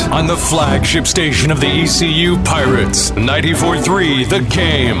Report on the flagship station of the ECU Pirates, 94.3 The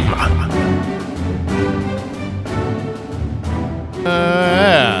Game.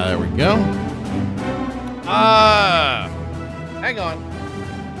 There we go. Hang on.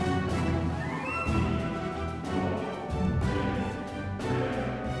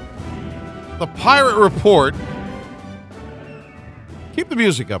 The Pirate Report. Keep the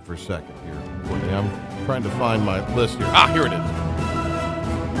music up for a second here, Courtney. I'm trying to find my list here. Here it is.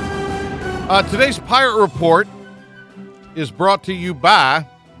 Today's Pirate Report is brought to you by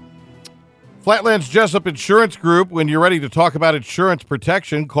Flatlands Jessup Insurance Group. When you're ready to talk about insurance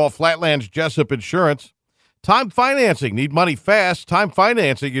protection, call Flatlands Jessup Insurance. Time Financing. Need money fast? Time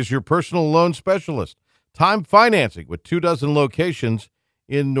Financing is your personal loan specialist. Time Financing with 24 locations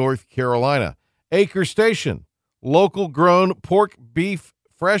in North Carolina. Acre Station. Local grown pork, beef,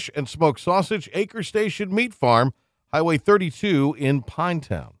 fresh and smoked sausage. Acre Station Meat Farm, Highway 32 in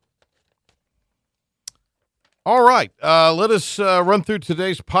Pinetown. All right, let us run through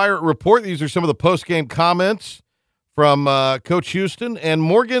today's Pirate Report. These are some of the post-game comments from Coach Houston and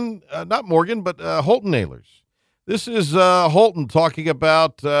Holton Ahlers. This is Holton talking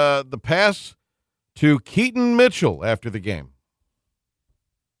about the pass to Keaton Mitchell after the game.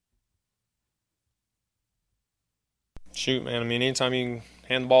 Shoot, man. I mean, anytime you can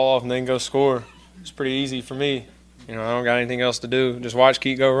hand the ball off and then go score, it's pretty easy for me. I don't got anything else to do. Just watch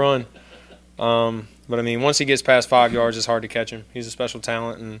Keat go run. But, I mean, once he gets past 5 yards, it's hard to catch him. He's a special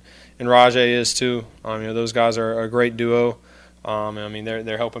talent, and Rajay is too. Those guys are a great duo.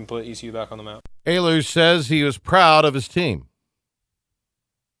 They're helping put ECU back on the map. Ahlers says he was proud of his team.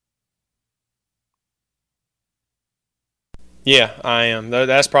 Yeah, I am.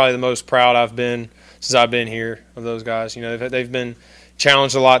 That's probably the most proud I've been since I've been here of those guys. They've been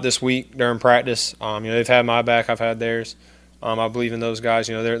challenged a lot this week during practice. They've had my back. I've had theirs. I believe in those guys.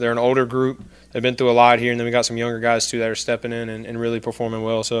 They're an older group. They've been through a lot here, and then we got some younger guys, too, that are stepping in and really performing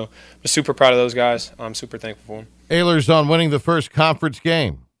well. So I'm super proud of those guys. I'm super thankful for them. Ahlers on winning the first conference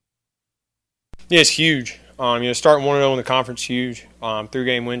game. Yeah, it's huge. Starting 1-0 in the conference is huge.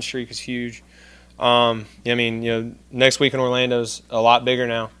 3-game win streak is huge. Next week in Orlando's a lot bigger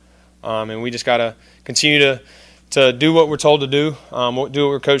now. And we just got to continue to do what we're told to do, do what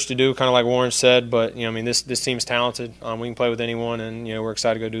we're coached to do, kind of like Warren said. But, this team's talented. We can play with anyone, and, we're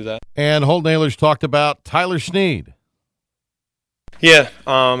excited to go do that. And Holton Ahlers talked about Tyler Snead. Yeah,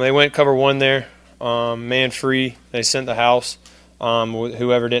 they went cover one there, man free. They sent the house.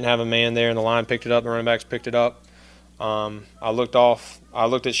 Whoever didn't have a man there, and the line picked it up, the running backs picked it up. I looked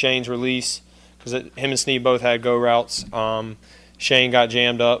at Shane's release because him and Snead both had go routes. Shane got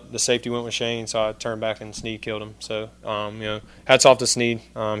jammed up. The safety went with Shane, so I turned back and Snead killed him. So, hats off to Snead.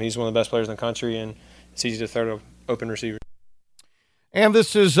 He's one of the best players in the country, and it's easy to throw to open receiver. And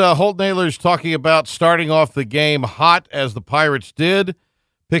this is Holton Ahlers talking about starting off the game hot as the Pirates did,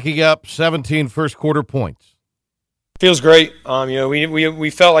 picking up 17 first-quarter points. Feels great. We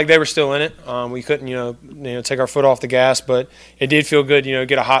felt like they were still in it. We couldn't, take our foot off the gas, but it did feel good,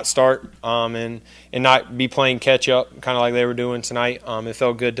 get a hot start and not be playing catch up, kind of like they were doing tonight. It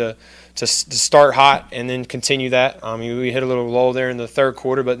felt good to start hot and then continue that. We hit a little lull there in the third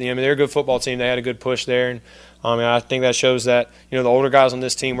quarter, but they're a good football team. They had a good push there, and I think that shows that the older guys on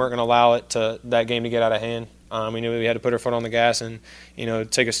this team weren't going to allow that game to get out of hand. We knew we had to put our foot on the gas and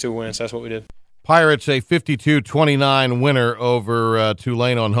take us to a win. So that's what we did. Pirates a 52-29 winner over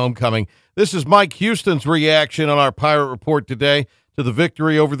Tulane on homecoming. This is Mike Houston's reaction on our Pirate Report today to the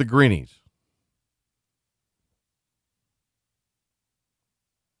victory over the Greenies.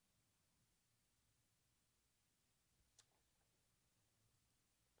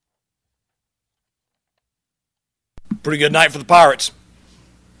 Pretty good night for the Pirates.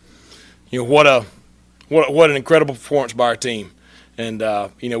 What an incredible performance by our team. And,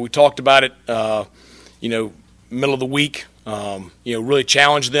 we talked about it, middle of the week, really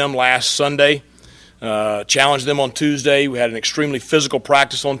challenged them last Sunday, challenged them on Tuesday. We had an extremely physical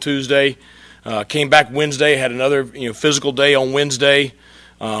practice on Tuesday, came back Wednesday, had another, physical day on Wednesday,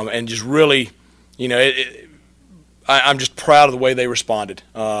 and just really, I'm just proud of the way they responded.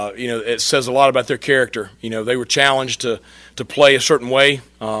 It says a lot about their character. They were challenged to play a certain way.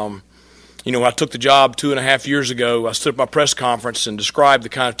 When I took the job 2.5 years ago, I stood at my press conference and described the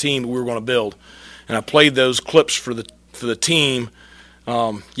kind of team we were going to build. And I played those clips for the team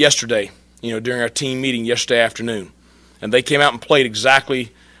yesterday, during our team meeting yesterday afternoon. And they came out and played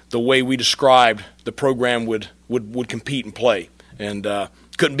exactly the way we described the program would compete and play. And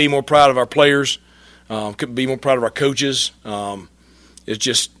couldn't be more proud of our players, couldn't be more proud of our coaches. It's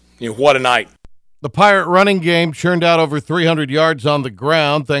just, what a night. The Pirate running game churned out over 300 yards on the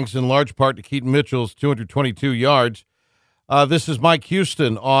ground, thanks in large part to Keaton Mitchell's 222 yards. This is Mike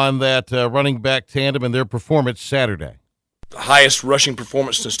Houston on that running back tandem and their performance Saturday. The highest rushing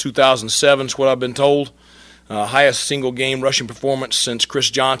performance since 2007 is what I've been told. Highest single-game rushing performance since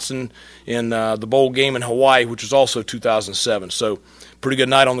Chris Johnson in the bowl game in Hawaii, which was also 2007. So pretty good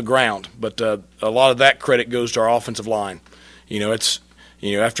night on the ground. But a lot of that credit goes to our offensive line.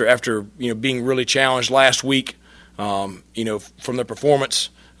 After being really challenged last week, from their performance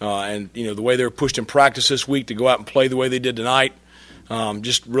and the way they were pushed in practice this week to go out and play the way they did tonight,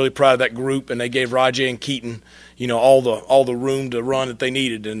 just really proud of that group. And they gave Rajay and Keaton, all the room to run that they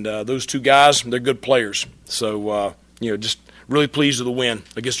needed. And those two guys, they're good players. So just really pleased with the win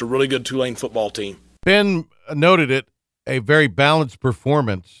against a really good Tulane football team. Ben noted it, a very balanced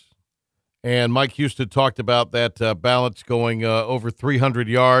performance. And Mike Houston talked about that balance going over 300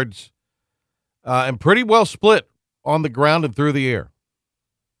 yards and pretty well split on the ground and through the air.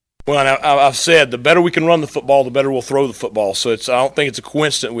 Well, I've said the better we can run the football, the better we'll throw the football. So I don't think it's a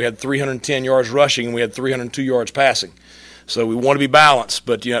coincidence we had 310 yards rushing and we had 302 yards passing. So we want to be balanced,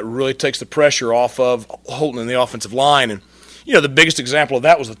 but it really takes the pressure off of Holton and the offensive line. And the biggest example of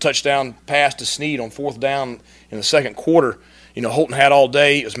that was the touchdown pass to Snead on 4th down in the second quarter. Holton had all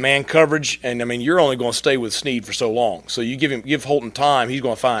day. It was man coverage, and you're only going to stay with Snead for so long. So you give Holton time, he's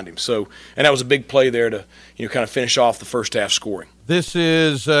going to find him. So, and that was a big play there to kind of finish off the first half scoring. This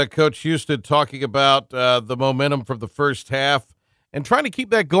is Coach Houston talking about the momentum from the first half and trying to keep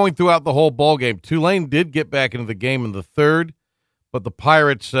that going throughout the whole ball game. Tulane did get back into the game in the third, but the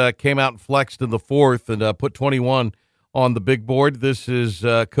Pirates came out and flexed in the fourth and put 21 on the big board. This is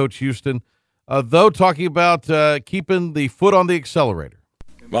Coach Houston. Though talking about keeping the foot on the accelerator.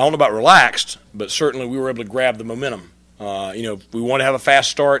 Well, I don't know about relaxed, but certainly we were able to grab the momentum. We want to have a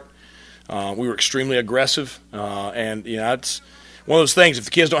fast start. We were extremely aggressive, and it's one of those things. If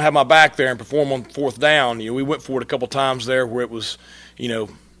the kids don't have my back there and perform on 4th down, we went for it a couple times there where it was,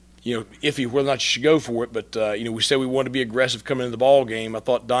 iffy whether or not you should go for it. But we said we wanted to be aggressive coming into the ball game. I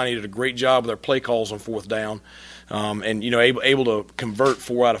thought Donnie did a great job with our play calls on 4th down. And able to convert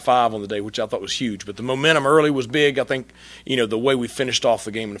 4 out of 5 on the day, which I thought was huge. But the momentum early was big. I think, the way we finished off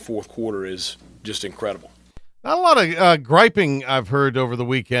the game in the fourth quarter is just incredible. Not a lot of griping I've heard over the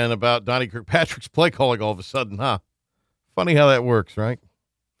weekend about Donnie Kirkpatrick's play calling all of a sudden, huh? Funny how that works, right?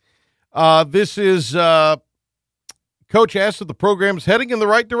 This is Coach asked if the program's heading in the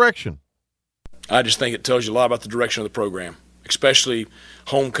right direction. I just think it tells you a lot about the direction of the program, especially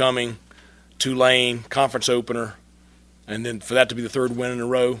homecoming, Tulane, conference opener, and then for that to be the third win in a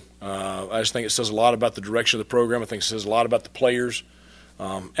row. I just think it says a lot about the direction of the program. I think it says a lot about the players.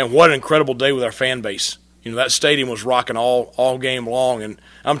 And what an incredible day with our fan base. That stadium was rocking all game long, and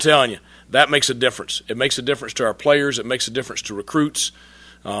I'm telling you, that makes a difference. It makes a difference to our players. It makes a difference to recruits.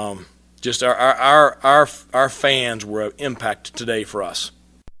 Just our fans were an impact today for us.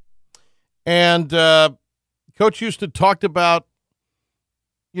 And Coach Houston talked about,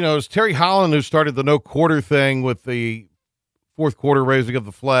 it was Terry Holland who started the no quarter thing with the fourth quarter raising of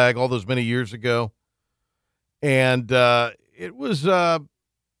the flag all those many years ago. And it was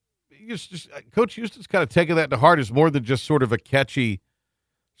Coach Houston's kind of taking that to heart as more than just sort of a catchy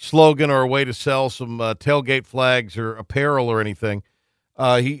slogan or a way to sell some tailgate flags or apparel or anything.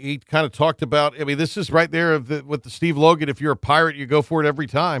 He kind of talked about, this is right there with the Steve Logan, if you're a Pirate, you go for it every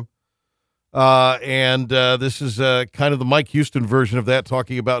time. And this is kind of the Mike Houston version of that,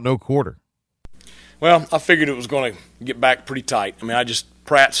 talking about no quarter. Well, I figured it was going to get back pretty tight.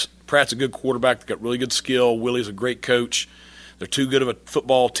 Pratt's a good quarterback. They've got really good skill. Willie's a great coach. They're too good of a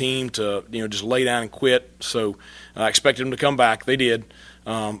football team to just lay down and quit. So I expected them to come back. They did.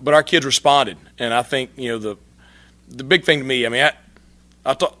 But our kids responded. And I think, the big thing to me,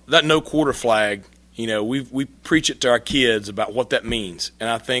 I thought that no quarter flag, we preach it to our kids about what that means. And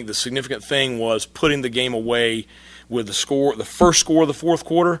I think the significant thing was putting the game away with the first score of the fourth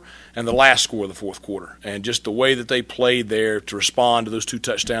quarter and the last score of the fourth quarter, and just the way that they played there to respond to those 2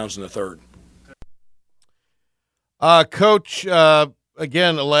 touchdowns in the third. Coach,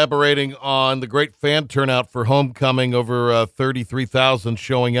 again, elaborating on the great fan turnout for homecoming, over 33,000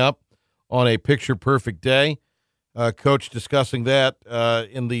 showing up on a picture-perfect day. Coach discussing that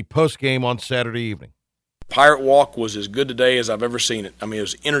in the postgame on Saturday evening. Pirate Walk was as good today as I've ever seen it. It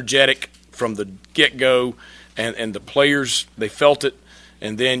was energetic from the get-go, and the players, they felt it.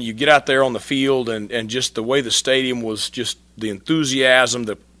 And then you get out there on the field, and just the way the stadium was, just the enthusiasm,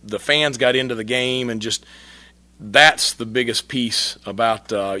 the fans got into the game, and just that's the biggest piece about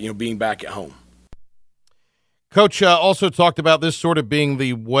being back at home. Coach also talked about this sort of being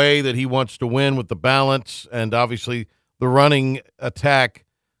the way that he wants to win with the balance and obviously the running attack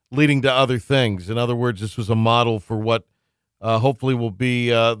leading to other things. In other words, this was a model for what hopefully will be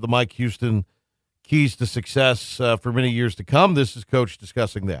the Mike Houston keys to success for many years to come. This is Coach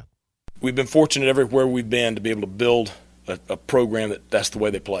discussing that. We've been fortunate everywhere we've been to be able to build a program that's the way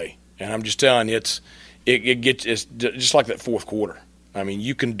they play. And I'm just telling you, it's just like that fourth quarter. I mean,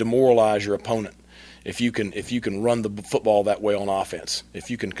 you can demoralize your opponent if you can run the football that way on offense,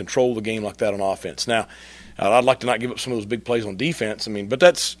 if you can control the game like that on offense. Now, I'd like to not give up some of those big plays on defense. I mean, but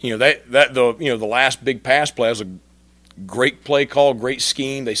that's the last big pass play was a great play call, great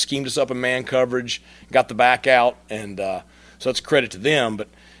scheme. They schemed us up in man coverage, got the back out, and so that's credit to them. But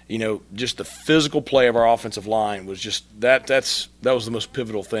just the physical play of our offensive line was just that was the most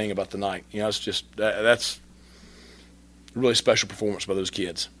pivotal thing about the night. It's just that's a really special performance by those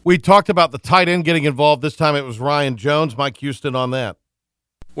kids. We talked about the tight end getting involved. This time it was Ryan Jones. Mike Houston on that.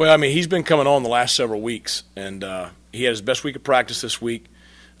 Well, I mean, he's been coming on the last several weeks, and he had his best week of practice this week.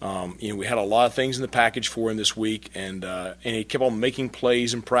 We had a lot of things in the package for him this week, and he kept on making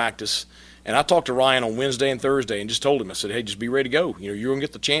plays in practice. And I talked to Ryan on Wednesday and Thursday and just told him, I said, hey, just be ready to go. You're going to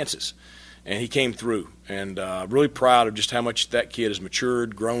get the chances. And he came through. And really proud of just how much that kid has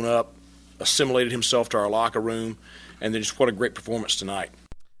matured, grown up, assimilated himself to our locker room, and then just what a great performance tonight.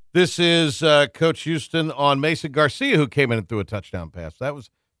 This is Coach Houston on Mason Garcia, who came in and threw a touchdown pass. That was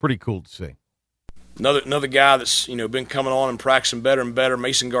pretty cool to see. Another guy that's been coming on and practicing better and better,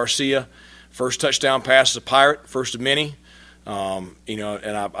 Mason Garcia. First touchdown pass as a Pirate, first of many. And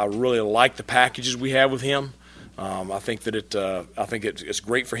I really like the packages we have with him. I think that it's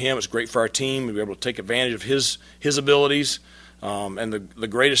great for him. It's great for our team to be able to take advantage of his abilities. And the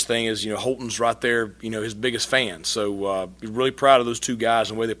greatest thing is, Holton's right there, his biggest fan. So really proud of those two guys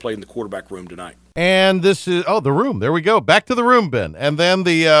and the way they played in the quarterback room tonight. And this is the room. There we go. Back to the room, Ben. And then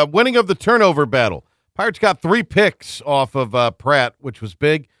the winning of the turnover battle. Pirates got 3 picks off of Pratt, which was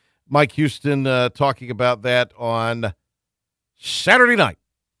big. Mike Houston talking about that on Saturday night.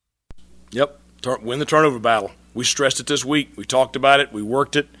 Yep, win the turnover battle. We stressed it this week. We talked about it. We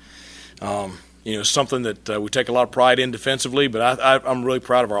worked it. Something that we take a lot of pride in defensively, but I'm really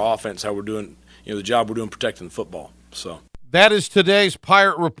proud of our offense, how we're doing, the job we're doing protecting the football. So that is today's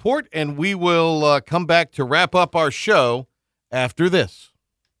Pirate Report, and we will come back to wrap up our show after this.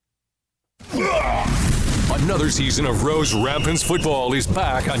 Another season of Rose Rampants football is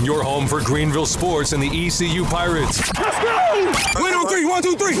back on your home for Greenville sports and the ECU Pirates. Let's go! Win on 3, 1,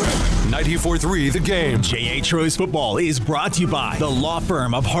 2, 3. 94.3 The Game. JH Rose Football is brought to you by the law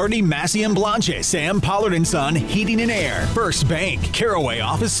firm of Hardy, Massey & Blanche, Sam Pollard & Son, Heating and Air, First Bank, Caraway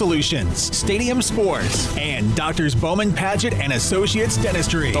Office Solutions, Stadium Sports, and Doctors Bowman Paget and Associates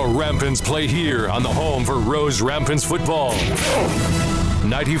Dentistry. The Rampants play here on the home for Rose Rampants football.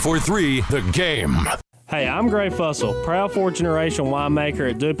 94.3 The Game. Hey, I'm Gray Fussell, proud fourth-generation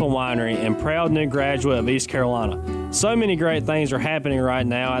winemaker at Duplin Winery and proud new graduate of East Carolina. So many great things are happening right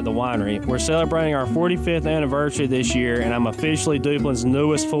now at the winery. We're celebrating our 45th anniversary this year, and I'm officially Duplin's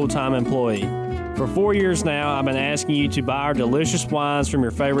newest full-time employee. For 4 years now, I've been asking you to buy our delicious wines from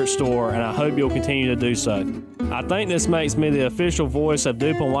your favorite store, and I hope you'll continue to do so. I think this makes me the official voice of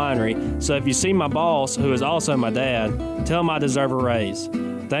Duplin Winery, so if you see my boss, who is also my dad, tell him I deserve a raise.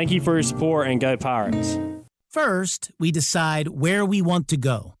 Thank you for your support, and go Pirates. First, we decide where we want to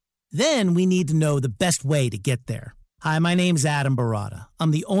go. Then we need to know the best way to get there. Hi, my name's Adam Barada.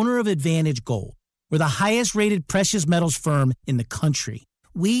 I'm the owner of Advantage Gold. We're the highest-rated precious metals firm in the country.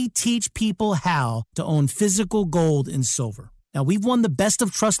 We teach people how to own physical gold and silver. Now, we've won the Best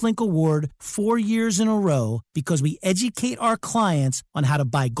of TrustLink Award 4 years in a row because we educate our clients on how to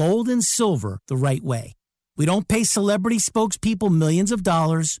buy gold and silver the right way. We don't pay celebrity spokespeople millions of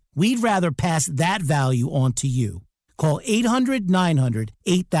dollars. We'd rather pass that value on to you. Call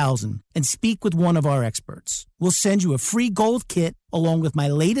 800-900-8000 and speak with one of our experts. We'll send you a free gold kit along with my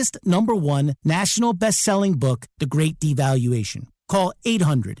latest #1 national best-selling book, The Great Devaluation. Call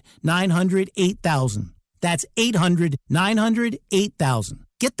 800-900-8000. That's 800-900-8000.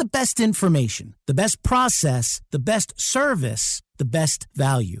 Get the best information, the best process, the best service, the best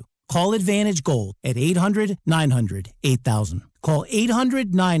value. Call Advantage Gold at 800-900-8000. Call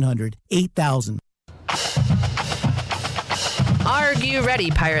 800-900-8000. Are you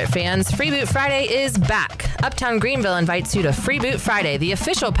ready, Pirate fans? Freeboot Friday is back. Uptown Greenville invites you to Free Boot Friday, the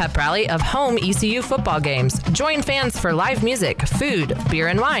official pep rally of home ECU football games. Join fans for live music, food, beer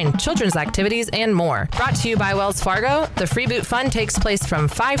and wine, children's activities, and more. Brought to you by Wells Fargo, the Free Boot Fun takes place from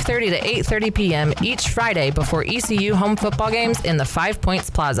 5:30 to 8:30 p.m. each Friday before ECU home football games in the 5 Points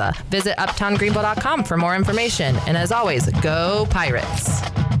Plaza. Visit uptowngreenville.com for more information. And as always, go Pirates!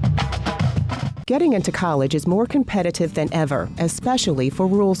 Getting into college is more competitive than ever, especially for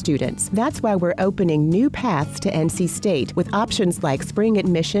rural students. That's why we're opening new paths to NC State with options like spring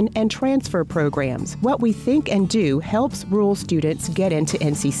admission and transfer programs. What we think and do helps rural students get into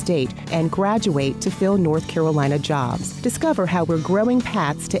NC State and graduate to fill North Carolina jobs. Discover how we're growing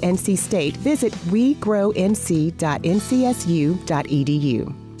paths to NC State. Visit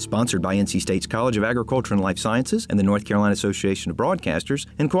wegrownc.ncsu.edu. Sponsored by NC State's College of Agriculture and Life Sciences and the North Carolina Association of Broadcasters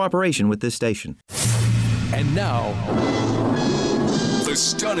in cooperation with this station. And now, the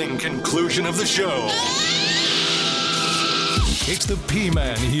stunning conclusion of the show. It's the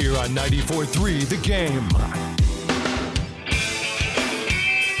P-Man here on 94.3 The Game.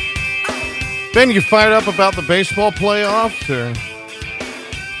 Ben, you fired up about the baseball playoffs? Or?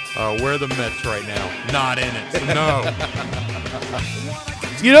 Where are the Mets right now? Not in it. No.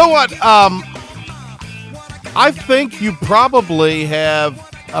 You know what? I think you probably have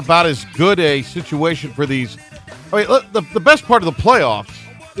about as good a situation for these. I mean, the best part of the playoffs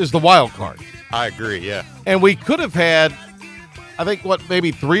is the wild card. I agree, yeah. And we could have had, I think,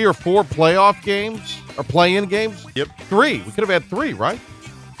 maybe 3 or 4 playoff games or play-in games? Yep. 3. We could have had 3, right?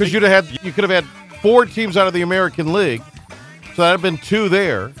 Because you could have had 4 teams out of the American League. So that would have been 2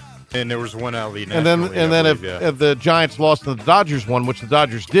 there. And there was 1 out of the National League. And then if the Giants lost and the Dodgers won, which the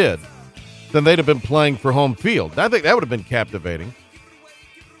Dodgers did, then they'd have been playing for home field. I think that would have been captivating.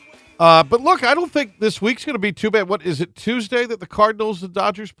 But look, I don't think this week's going to be too bad. What is it, Tuesday that the Cardinals and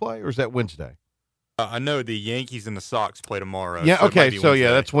Dodgers play, or is that Wednesday? I know the Yankees and the Sox play tomorrow. Yeah, okay, so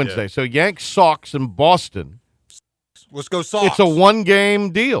yeah, that's Wednesday. Yeah. So Yanks, Sox, and Boston. Let's go Sox. It's a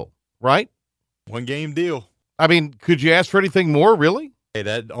 1-game deal, right? 1-game deal. I mean, could you ask for anything more, really? Hey,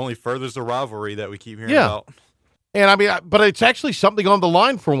 that only furthers the rivalry that we keep hearing about. And I mean, but it's actually something on the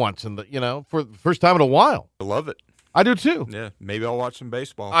line for once, for the first time in a while. I love it. I do too. Yeah, maybe I'll watch some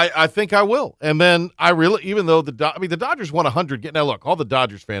baseball. I think I will. And then even though the Dodgers won 100. Now look, all the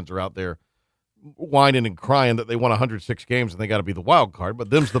Dodgers fans are out there whining and crying that they won 106 games and they got to be the wild card, but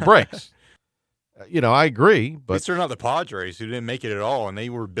them's the breaks. I agree, but at least they're not the Padres who didn't make it at all, and they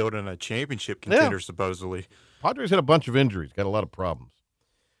were building a championship contender supposedly. Padres had a bunch of injuries, got a lot of problems.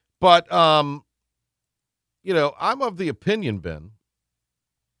 But, I'm of the opinion, Ben,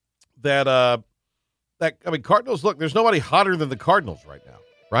 that Cardinals, look, there's nobody hotter than the Cardinals right now,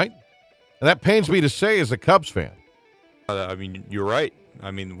 right? And that pains me to say as a Cubs fan. You're right.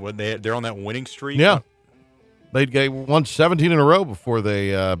 When they're on that winning streak. Yeah. They won 17 in a row before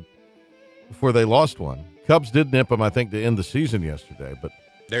they lost one. Cubs did nip them, I think, to end the season yesterday. But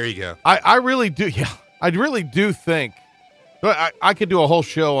there you go. I really do. Yeah, I really do think. I could do a whole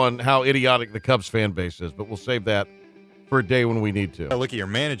show on how idiotic the Cubs fan base is, but we'll save that for a day when we need to. Look at your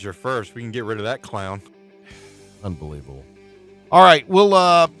manager first. We can get rid of that clown. Unbelievable. All right, we'll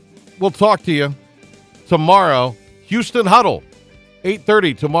talk to you tomorrow. Houston Huddle,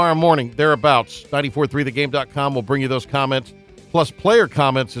 8:30 tomorrow morning, thereabouts. 94.3thegame.com will bring you those comments, plus player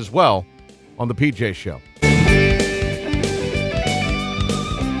comments as well on the PJ Show.